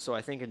 So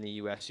I think in the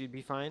U.S. you'd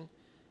be fine.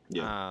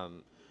 Yeah.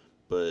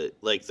 But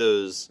like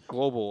those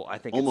Global, I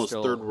think almost it's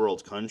still, third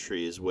world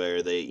countries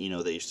where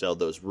they sell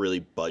those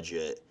really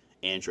budget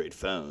Android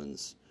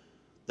phones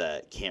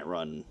that can't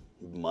run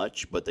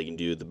much, but they can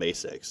do the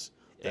basics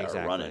that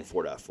are running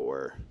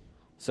 4.4.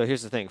 So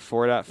here's the thing: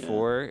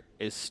 4.4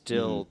 is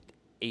still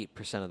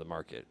 8% of the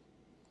market.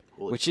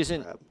 Holy Which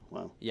isn't- crap.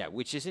 Wow. Yeah,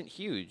 which isn't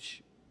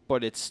huge,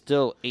 but it's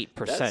still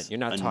 8%. That's You're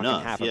not talking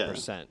enough, half yeah. a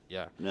percent.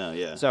 Yeah. No,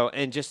 yeah. So,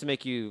 and just to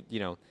make you,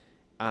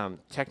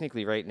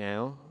 technically right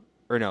now,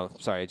 or no,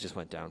 sorry, it just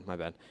went down. My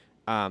bad.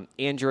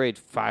 Android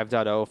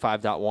 5.0,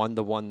 5.1,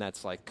 the one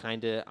that's like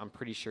kind of, I'm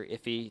pretty sure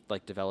iffy,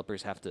 like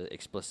developers have to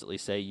explicitly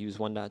say use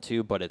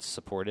 1.2, but it's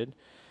supported.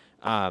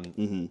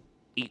 18%.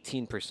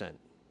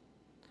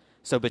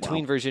 So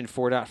between version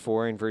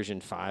 4.4 and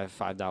version 5,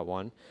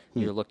 5.1,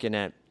 you're looking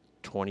at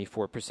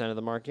 24% of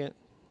the market.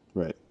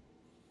 Right.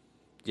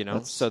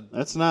 So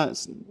that's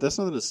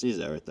nothing to sneeze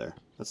at right there.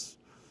 That's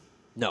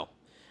no.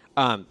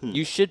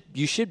 You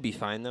should be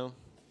fine though.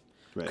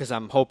 right. Because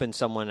I'm hoping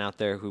someone out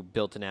there who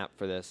built an app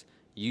for this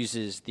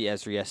uses the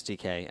Esri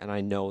SDK, and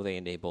I know they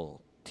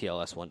enable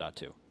TLS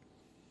 1.2.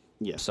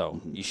 Yeah.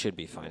 So you should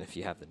be fine if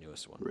you have the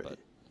newest one. Right. But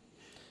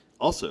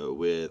Also,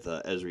 with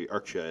Esri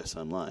ArcGIS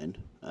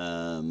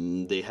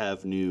Online, they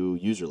have new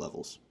user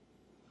levels.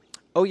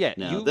 oh yeah,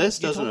 Now, this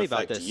you told doesn't me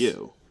about affect this.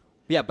 you.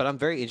 Yeah, but I'm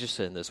very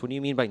interested in this. What do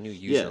you mean by new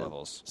user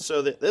levels?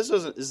 So this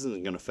isn't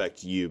going to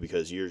affect you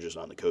because you're just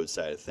on the code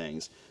side of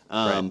things.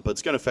 Right. But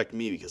it's going to affect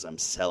me because I'm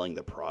selling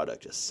the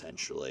product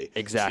essentially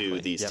Exactly.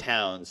 to these Yep.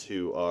 towns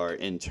who are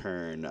in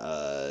turn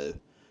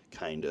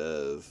kind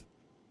of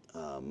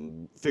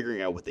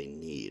figuring out what they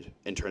need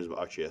in terms of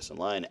ArcGIS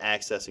Online,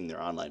 accessing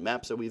their online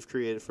maps that we've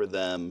created for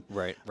them.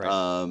 Right.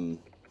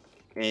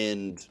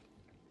 And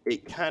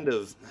it kind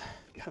of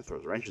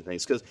throws a wrench in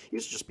things because it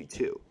used to just be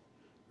two,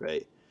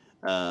 right?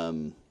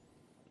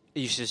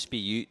 You should just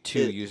be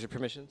two user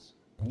permissions.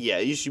 Yeah,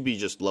 it used to be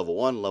just level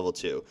 1, level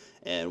 2,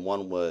 and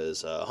one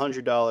was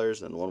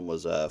 $100 and one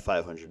was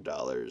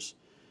 $500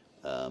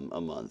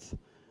 a month.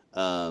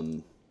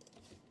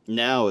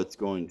 Now it's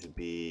going to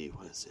be,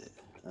 what is it?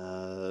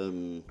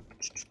 I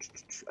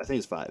think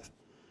it's five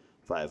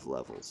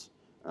levels.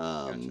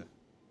 Gotcha.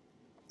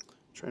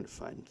 Trying to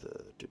find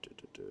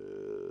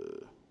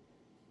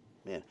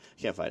man,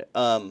 I can't find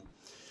it.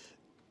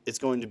 It's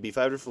going to be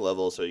 5 different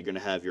levels, so you're going to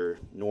have your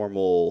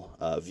normal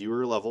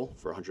viewer level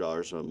for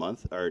 $100 a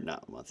month, or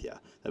not a month, yeah,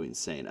 that'd be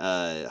insane.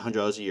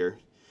 $100 a year.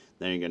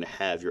 Then you're going to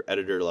have your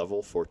editor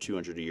level for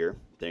 $200 a year.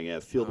 Then you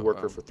have field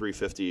worker for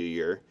 $350 a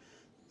year.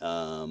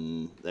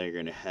 Then you're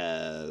going to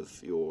have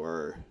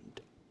your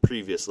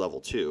previous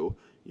level 2,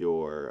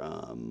 your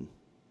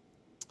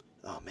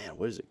oh man,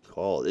 what is it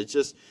called?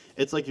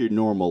 It's like your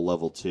normal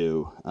level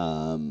 2,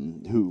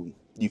 who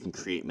you can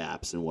create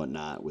maps and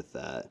whatnot with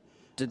that.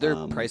 Did their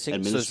pricing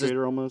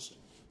administrator almost?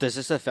 Does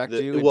this affect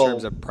you in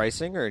terms of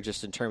pricing or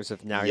just in terms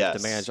of now you have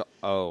to manage?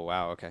 Oh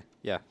wow, okay,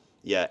 yeah.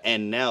 Yeah,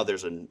 and now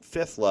there's a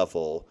 5th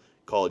level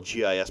called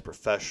GIS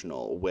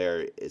Professional,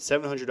 where it's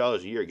 $700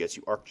 a year gets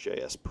you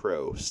ArcGIS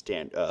Pro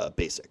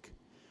Basic,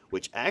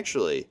 which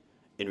actually,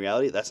 in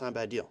reality, that's not a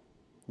bad deal.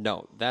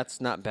 No,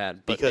 that's not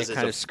bad, but Because it it's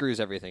kind of screws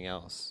everything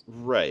else.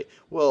 Right.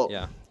 Well,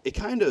 Yeah. it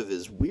kind of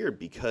is weird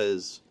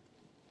because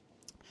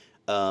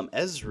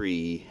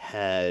Esri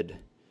had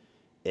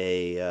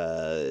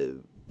a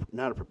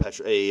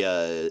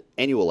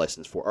annual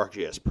license for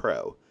ArcGIS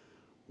Pro,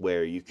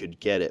 where you could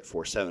get it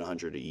for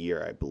 $700 a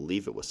year. I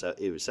believe it was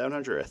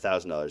 $700 or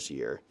 $1,000 a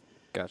year,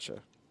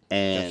 Gotcha.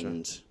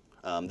 and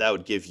that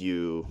would give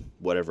you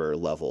whatever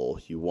level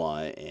you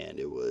want, and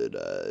it would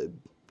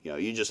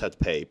you just have to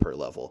pay per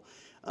level.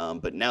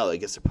 But now I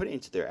guess they're putting it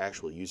into their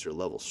actual user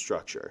level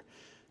structure.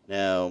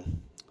 Now,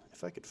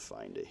 if I could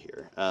find it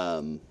here,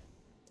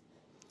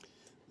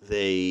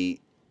 they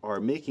are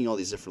making all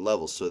these different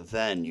levels, so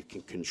then you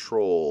can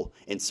control.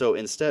 And so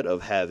instead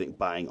of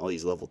buying all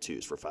these level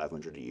 2s for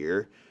 $500 a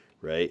year,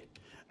 right?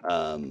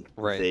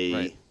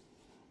 They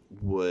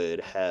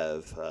would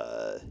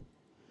have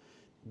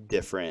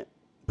different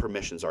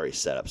permissions already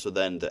set up. So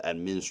then the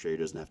administrator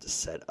doesn't have to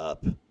set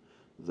up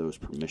those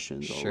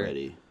permissions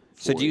already.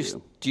 So do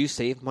you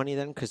save money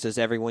then? Because does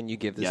everyone you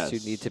give this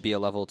to need to be a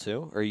level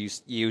 2, or you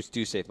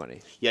do save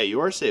money? Yeah, you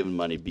are saving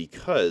money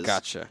because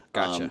Gotcha.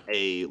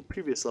 A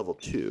previous level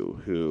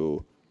 2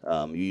 who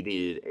you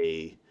needed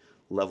a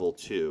level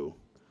 2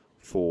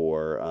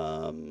 for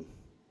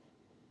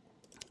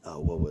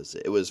what was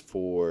it? It was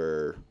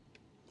for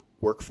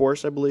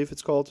Workforce, I believe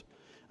it's called.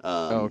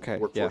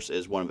 Workforce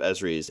is one of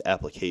Esri's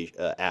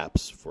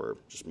apps for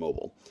just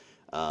mobile.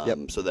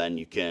 So then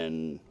you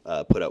can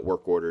put out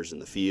work orders in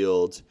the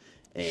field,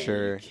 and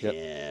you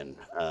can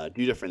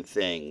do different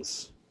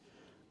things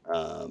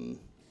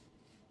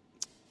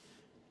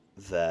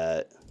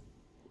that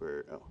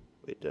were. Oh,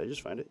 wait, did I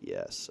just find it?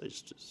 Yes, I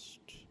just.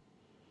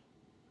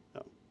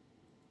 Oh,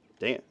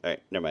 dang it! All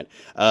right, never mind.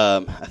 I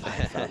thought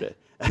I found it.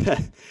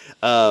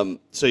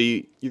 So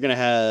you're going to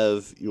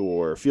have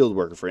your field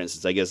worker, for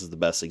instance, I guess is the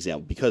best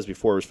example, because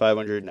before it was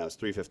 $500, now it's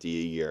 $350 a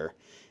year,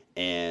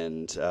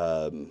 and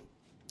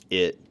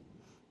it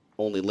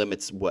only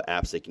limits what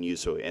apps they can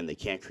use, and they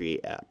can't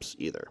create apps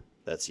either.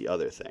 That's the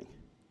other thing.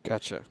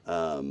 Gotcha.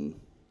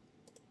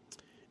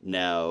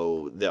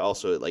 Now, they're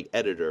also, like,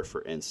 editor,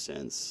 for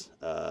instance,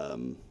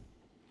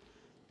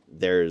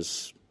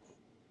 there's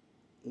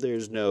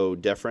no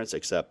difference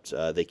except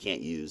they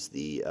can't use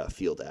the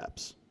field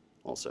apps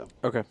also.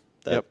 Okay.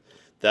 That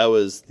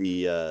was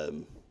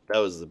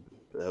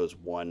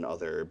one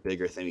other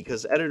bigger thing,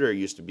 because editor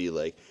used to be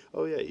like,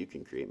 oh yeah, you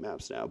can create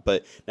maps now,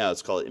 but now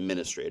it's called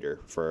administrator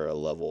for a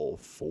level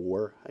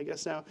 4, I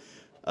guess now.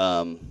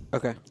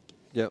 Okay.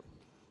 Yep.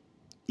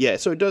 Yeah,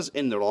 so it does,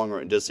 in the long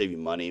run, it does save you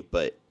money,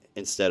 but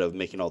instead of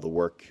making all the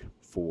work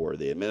for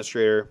the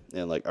administrator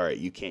and like, all right,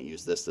 you can't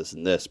use this, this,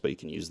 and this, but you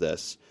can use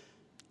this,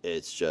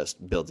 it's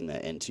just building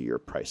that into your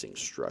pricing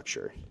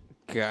structure.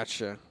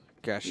 Gotcha.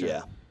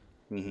 Yeah.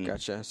 Mm-hmm.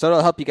 Gotcha. So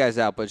it'll help you guys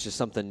out, but it's just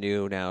something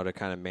new now to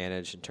kind of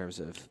manage in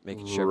terms of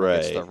making sure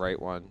it's the right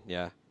one.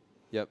 Yeah.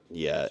 Yep.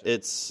 Yeah,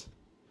 it's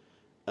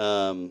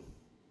going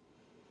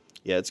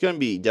to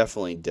be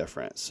definitely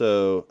different.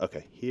 So,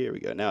 okay, here we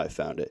go. Now I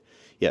found it.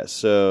 Yeah,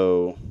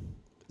 so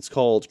it's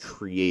called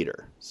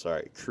Creator.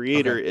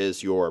 Creator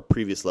is your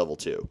previous level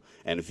 2,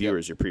 and Viewer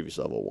is your previous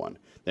level 1.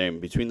 Then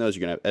between those,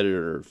 you're going to have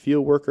Editor,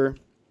 Field Worker,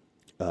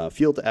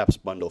 Field Apps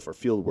Bundle for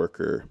Field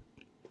Worker,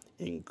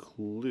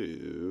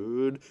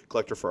 include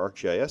Collector for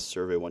ArcGIS,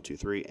 Survey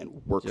 123,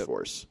 and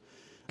Workforce.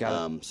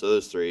 Got it. So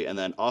those 3. And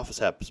then Office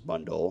Apps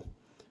Bundle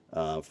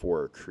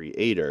for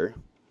Creator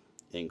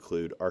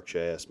include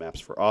ArcGIS Maps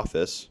for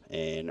Office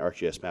and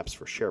ArcGIS Maps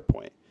for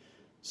SharePoint.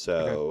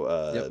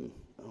 So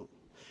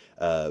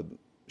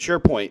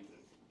SharePoint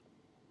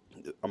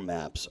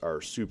maps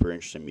are super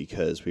interesting,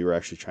 because we were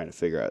actually trying to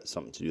figure out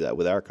something to do that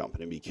with our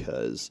company,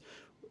 because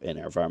in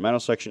our environmental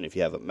section, if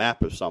you have a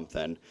map of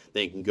something,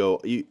 then you can go...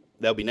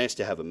 That would be nice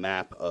to have a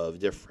map of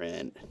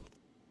different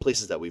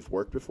places that we've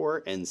worked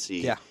before and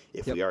see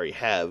if we already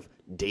have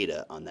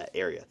data on that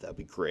area. That would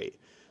be great.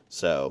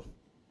 So,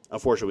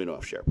 unfortunately, we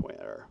don't have SharePoint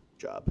at our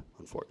job.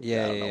 Unfortunately,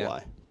 I don't know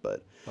why,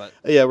 but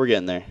yeah, we're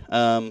getting there.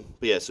 But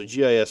yeah, so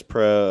GIS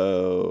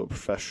Pro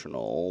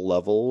Professional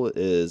level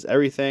is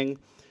everything,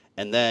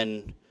 and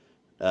then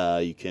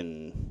you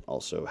can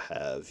also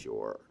have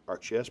your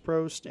ArcGIS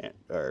Pro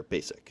or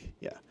Basic.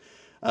 Yeah.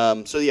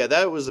 So yeah,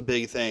 that was a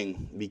big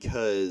thing,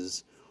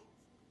 because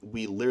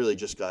we literally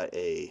just got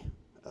a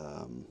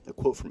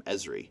quote from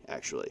Esri,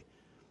 actually,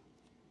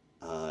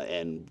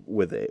 and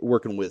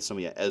working with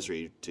somebody at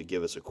Esri to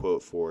give us a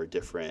quote for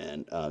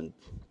different,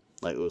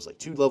 like it was like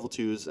 2 level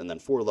 2s and then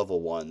 4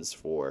 level 1s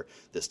for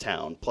this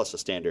town, plus a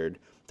standard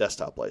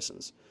desktop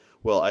license.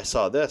 Well, I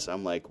saw this.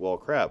 I'm like, well,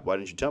 crap, why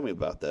didn't you tell me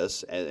about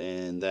this?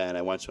 And then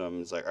I went to him and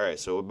was like, all right,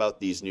 so about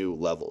these new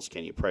levels,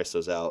 can you price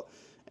those out?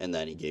 And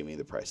then he gave me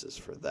the prices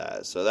for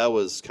that. So that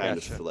was kind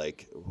of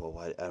like, well,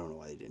 I don't know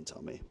why he didn't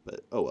tell me,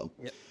 but oh well.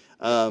 Yep.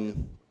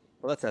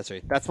 Well, that's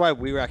Esri. That's why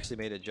we actually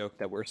made a joke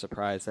that we're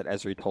surprised that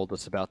Esri told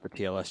us about the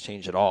TLS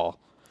change at all.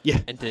 Yeah.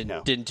 And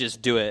didn't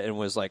just do it and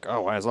was like,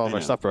 oh, why is all of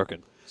our stuff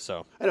broken?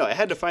 So I know. I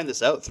had to find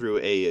this out through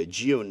a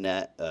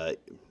GeoNet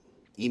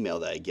email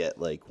that I get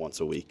like once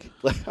a week.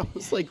 I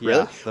was like,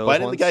 really? Why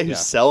didn't the guy who's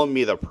selling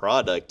me the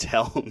product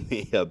tell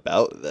me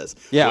about this?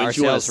 Yeah, Wouldn't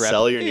you want to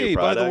sell your new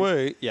product? By the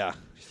way,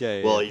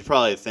 well, you're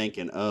probably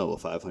thinking, oh, well,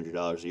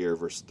 $500 a year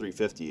versus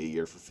 $350 a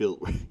year for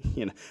field.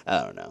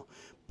 I don't know,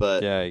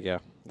 but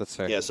that's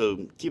fair. Yeah,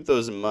 so keep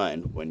those in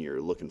mind when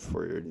you're looking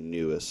for your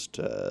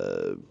newest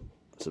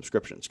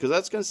subscriptions, because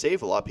that's going to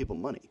save a lot of people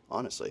money,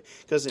 honestly.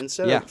 Because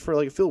instead Yeah. of for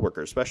like a field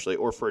worker, especially,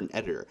 or for an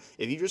editor,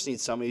 if you just need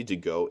somebody to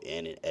go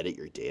in and edit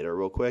your data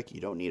real quick,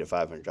 you don't need a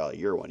 $500 a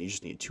year one. You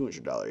just need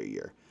 $200 a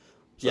year.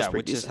 So Yeah, that's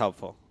pretty which is decent.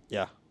 helpful.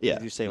 Yeah.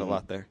 Yeah. You save a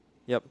lot there.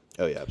 Yep.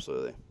 Oh yeah,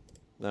 absolutely.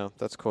 No,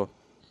 that's cool.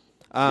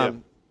 Yep.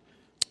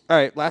 All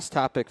right, last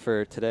topic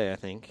for today, I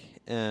think.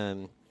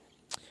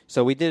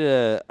 So we did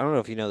I don't know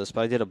if you know this,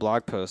 but I did a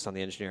blog post on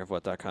the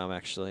engineerofwhat.com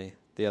actually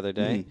the other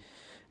day.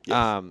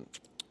 Yes.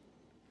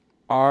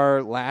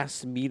 Our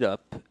last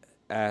meetup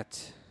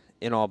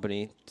in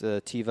Albany,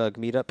 the TVUG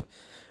meetup,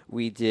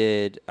 we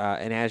did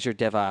an Azure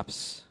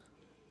DevOps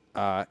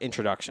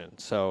introduction.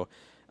 So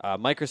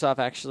Microsoft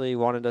actually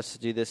wanted us to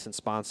do this and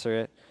sponsor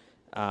it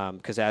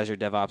because Azure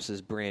DevOps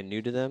is brand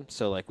new to them.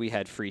 So like we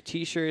had free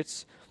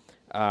T-shirts.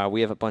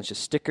 We have a bunch of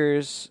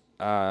stickers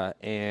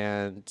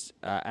and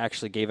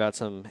actually gave out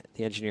some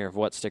the Engineer of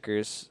What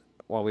stickers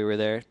while we were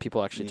there.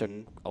 People actually took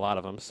a lot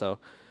of them, so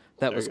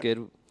that There was you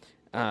good.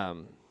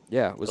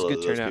 Yeah, it was a Hello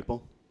good to those turnout.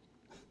 people,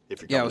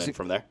 if you're Yeah, it coming was in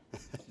from there.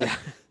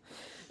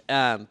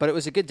 But it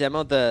was a good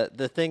demo.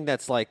 The thing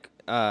that's like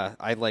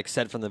I like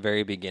said from the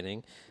very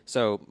beginning.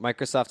 So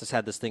Microsoft has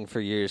had this thing for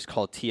years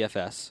called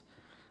TFS.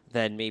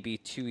 Then maybe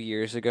 2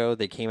 years ago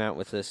they came out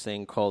with this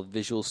thing called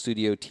Visual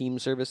Studio Team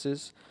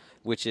Services,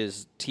 which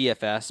is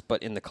TFS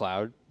but in the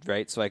cloud,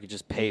 right? So I could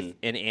just pay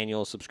an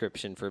annual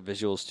subscription for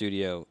Visual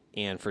Studio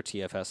and for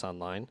TFS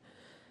Online.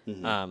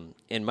 And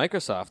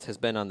Microsoft has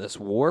been on this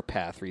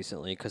warpath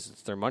recently because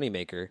it's their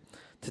moneymaker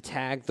to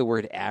tag the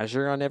word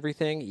Azure on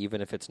everything,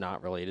 even if it's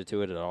not related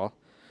to it at all.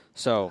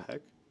 So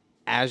Heck?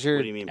 Azure,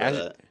 What do you mean by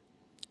Azure, that?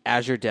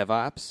 Azure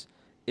DevOps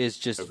is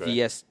just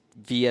Okay.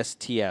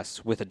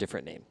 VSTS with a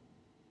different name.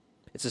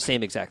 It's the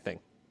same exact thing.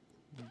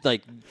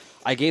 Like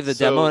I gave the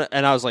So- demo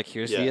and I was like,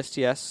 here's Yeah.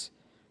 VSTS,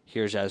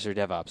 here's Azure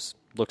DevOps.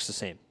 Looks the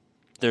same.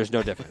 There's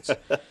no difference.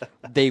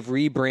 They've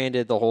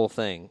rebranded the whole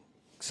thing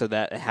so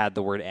that it had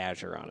the word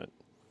Azure on it.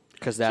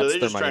 Because that's So they're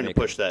their just trying to moneymaker.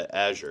 push that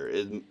Azure.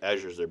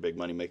 Azure's their big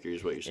moneymaker,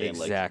 is what you're saying.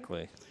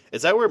 Exactly. Like,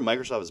 is that where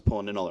Microsoft is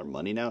pulling in all their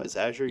money now? Is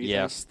Azure? You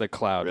Yes, the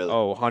cloud. Really?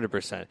 Oh,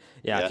 100%.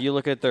 Yeah, Yeah. if you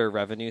look at their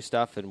revenue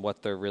stuff and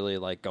what they're really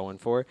like going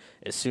for,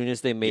 as soon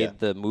as they made Yeah.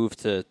 the move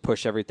to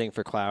push everything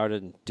for cloud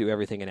and do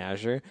everything in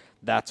Azure,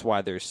 that's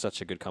why there's such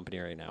a good company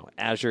right now.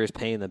 Azure is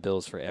paying the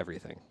bills for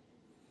everything.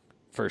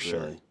 For sure.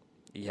 Really?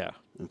 Yeah.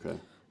 Okay.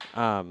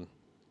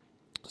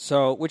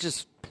 So, which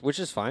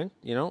is fine,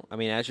 you know. I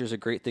mean, Azure's a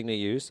great thing to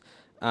use.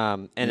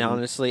 And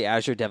honestly,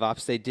 Azure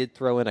DevOps, they did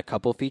throw in a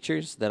couple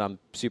features that I'm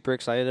super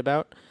excited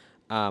about.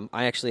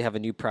 I actually have a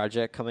new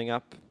project coming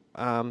up,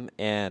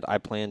 and I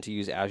plan to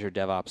use Azure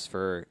DevOps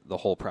for the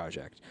whole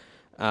project.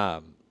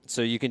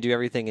 So you can do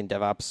everything in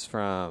DevOps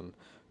from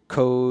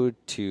code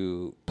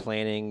to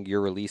planning your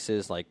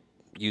releases, like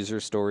user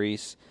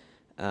stories.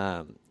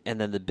 And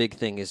then the big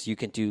thing is you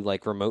can do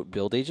like remote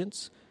build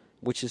agents,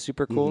 which is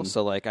super cool.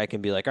 So like I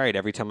can be like, all right,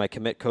 every time I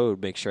commit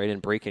code, make sure I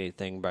didn't break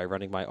anything by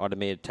running my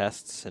automated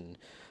tests and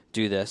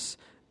do this.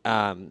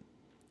 And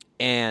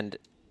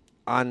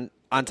on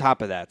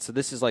top of that, so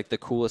this is like the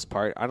coolest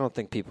part. I don't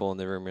think people in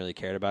the room really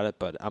cared about it,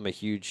 but I'm a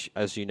huge,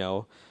 as you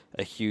know,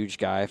 a huge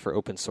guy for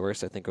open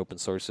source. I think open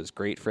source is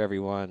great for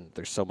everyone.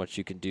 There's so much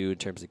you can do in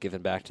terms of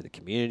giving back to the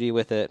community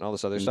with it and all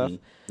this other stuff.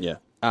 Yeah.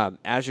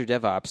 Azure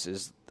DevOps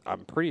is,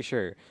 I'm pretty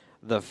sure,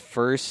 the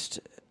first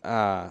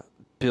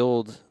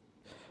build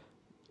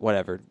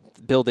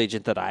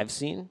agent that I've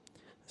seen.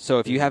 So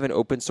if you have an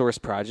open source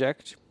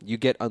project, you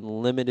get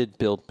unlimited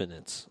build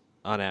minutes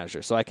on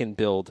Azure. So I can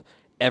build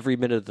every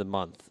minute of the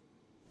month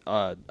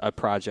a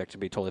project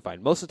and be totally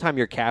fine. Most of the time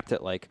you're capped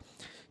at like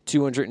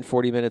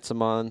 240 minutes a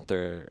month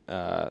or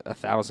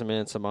 1,000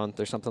 minutes a month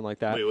or something like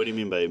that. Wait, what do you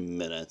mean by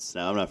minutes?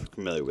 Now I'm not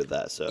familiar with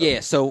that. So Yeah,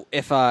 so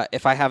if I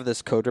have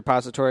this code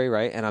repository,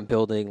 right, and I'm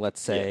building,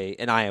 let's say,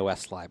 an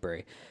iOS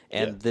library,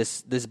 and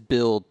this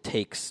build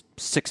takes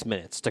 6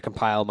 minutes to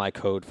compile my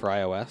code for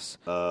iOS,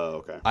 Oh,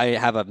 okay. I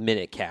have a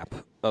minute cap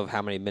of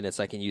how many minutes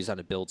I can use on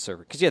a build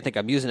server. Because, I think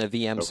I'm using a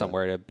VM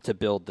somewhere to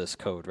build this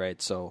code,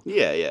 right? So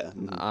Yeah.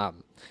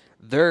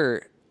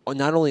 they're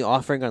not only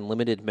offering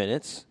unlimited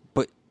minutes,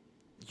 but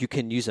you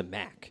can use a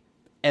Mac.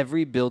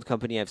 Every build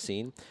company I've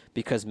seen,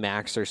 because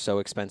Macs are so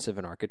expensive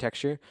in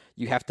architecture,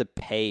 you have to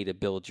pay to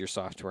build your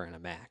software in a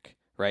Mac,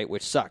 right?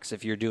 Which sucks.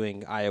 If you're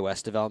doing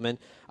iOS development,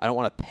 I don't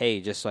want to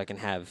pay just so I can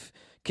have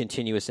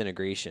continuous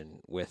integration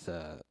with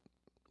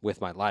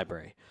my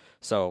library.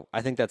 So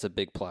I think that's a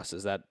big plus,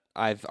 is that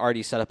I've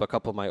already set up a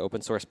couple of my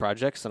open source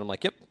projects, and I'm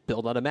like, yep,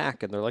 build on a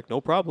Mac. And they're like, no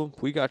problem,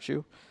 we got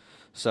you.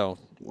 So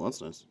Well, that's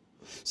nice.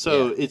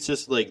 So it's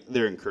just like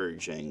they're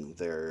encouraging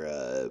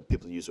their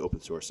people to use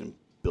open source and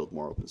build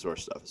more open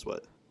source stuff is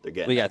what they're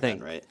getting I at think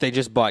then, right? they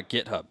just bought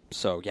GitHub.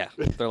 So, yeah,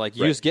 they're like,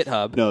 use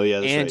GitHub No, yeah,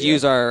 that's and right,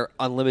 use our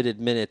unlimited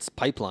minutes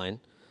pipeline,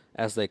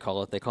 as they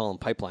call it. They call them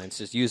pipelines.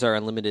 Just use our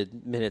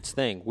unlimited minutes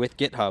thing with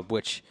GitHub,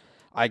 which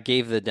I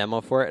gave the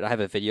demo for it. I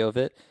have a video of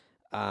it.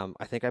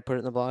 I think I put it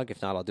in the blog.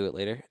 If not, I'll do it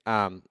later.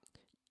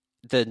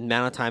 The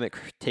amount of time it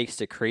takes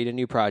to create a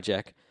new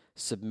project,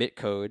 submit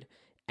code,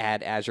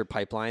 add Azure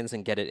pipelines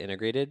and get it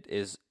integrated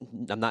is,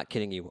 I'm not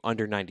kidding you,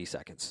 under 90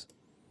 seconds.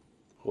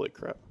 Holy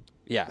crap.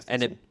 Yeah, That's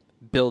and insane.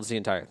 it builds the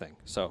entire thing.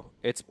 So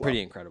it's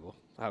pretty incredible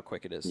how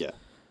quick it is. Yeah.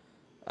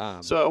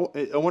 So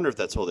I wonder if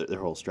that's their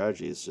whole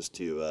strategy is just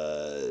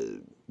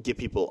to get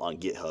people on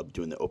GitHub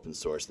doing the open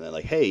source, and they're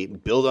like, "Hey,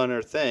 build on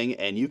our thing,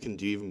 and you can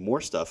do even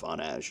more stuff on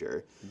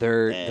Azure."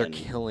 They're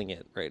killing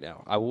it right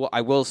now.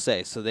 I will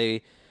say so.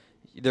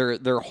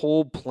 Their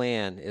whole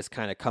plan is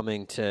kind of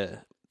coming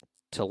to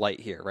light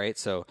here, right?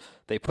 So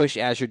they push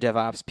Azure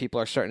DevOps. People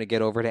are starting to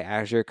get over to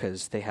Azure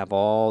because they have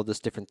all this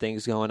different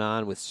things going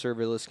on with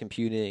serverless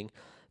computing,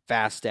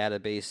 fast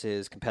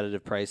databases,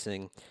 competitive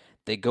pricing.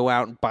 They go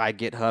out and buy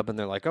GitHub, and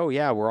they're like, oh,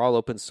 yeah, we're all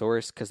open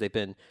source because they've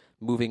been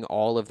moving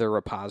all of their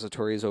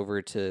repositories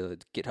over to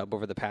GitHub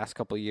over the past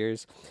couple of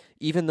years.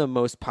 Even the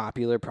most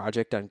popular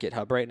project on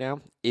GitHub right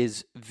now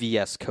is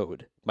VS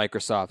Code.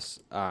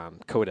 Microsoft's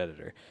code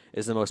editor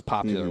is the most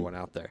popular one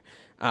out there.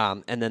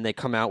 And then they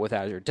come out with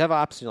Azure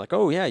DevOps, and you're like,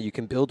 oh, yeah, you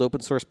can build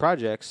open source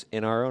projects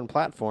in our own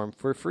platform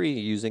for free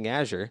using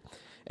Azure.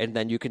 And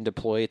then you can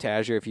deploy it to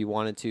Azure if you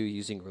wanted to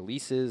using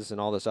releases and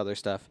all this other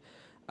stuff.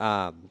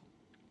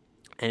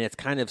 And it's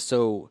kind of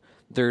so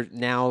they're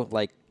now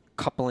like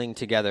coupling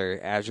together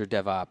Azure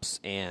DevOps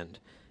and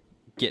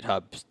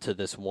GitHub to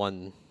this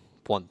one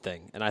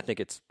thing, and I think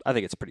it's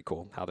pretty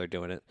cool how they're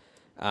doing it.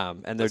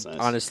 And they're That's nice.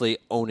 Honestly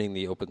owning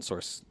the open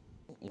source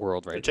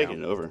world right now. They're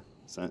taking it over.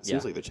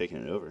 Seems like they're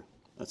taking it over.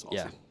 That's awesome.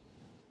 Yeah.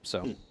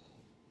 So,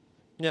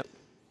 yep.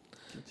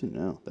 Good to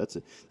know. That's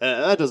it.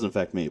 That doesn't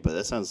affect me, but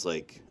that sounds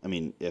like, I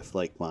mean, if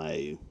like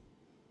my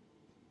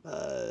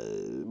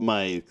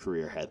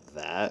career had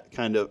that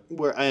kind of,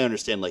 where I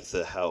understand like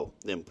the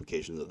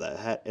implications of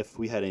that. If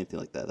we had anything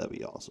like that, that'd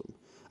be awesome.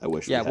 I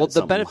wish. Yeah. We had Well, the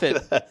something benefit,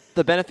 like that.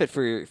 the benefit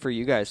for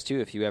you guys too,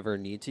 if you ever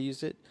need to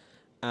use it,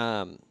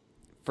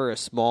 for a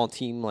small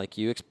team like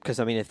you, because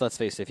I mean, if let's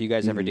face it, if you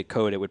guys ever did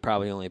code, it would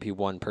probably only be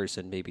one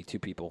person, maybe two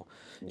people.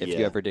 If you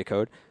Yeah. ever did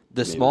code,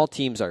 the small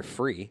teams are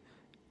free,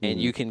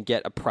 and you can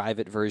get a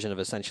private version of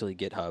essentially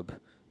GitHub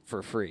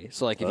for free.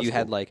 So like if That's you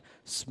had cool. like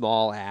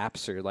small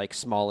apps or like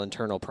small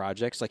internal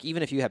projects, like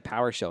even if you have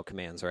PowerShell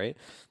commands, right,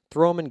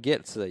 throw them in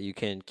Git so that you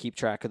can keep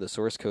track of the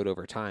source code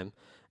over time,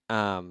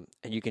 and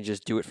you can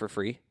just do it for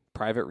free.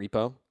 Private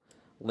repo,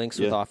 links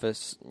with Yeah.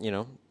 Office,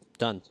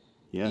 done,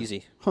 Yeah.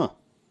 easy. Huh.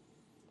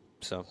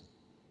 So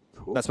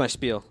Cool. that's my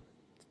spiel.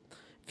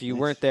 If you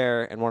weren't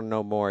there and want to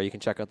know more, you can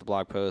check out the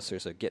blog post.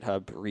 There's a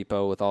GitHub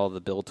repo with all the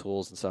build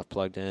tools and stuff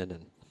plugged in,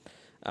 and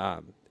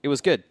it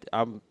was good.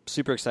 I'm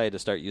super excited to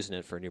start using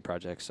it for a new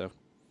project. So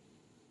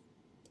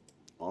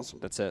Awesome.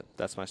 that's it.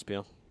 That's my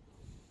spiel.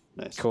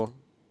 Nice. Cool.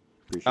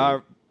 Appreciate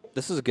it.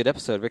 This is a good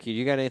episode, Ricky.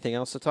 You got anything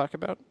else to talk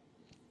about?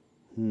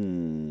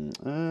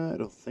 I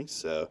don't think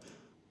so.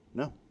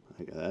 No,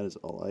 that is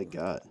all I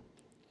got.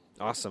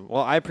 Awesome.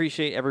 Well, I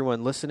appreciate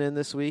everyone listening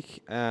this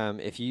week.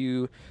 If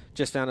you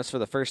just found us for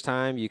the first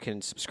time, you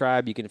can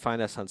subscribe. You can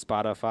find us on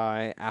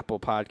Spotify, Apple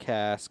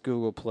Podcasts,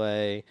 Google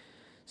Play,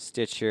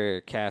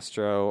 Stitcher,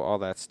 Castro, all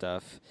that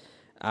stuff.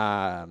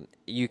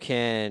 You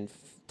can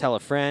tell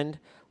a friend.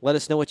 Let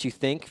us know what you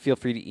think. Feel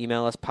free to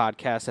email us,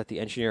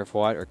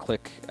 podcast@theengineerofwhat, or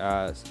click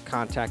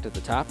contact at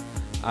the top.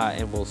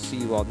 And we'll see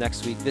you all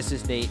next week. This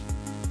is Nate.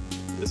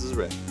 This is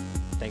Rick.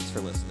 Thanks for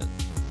listening.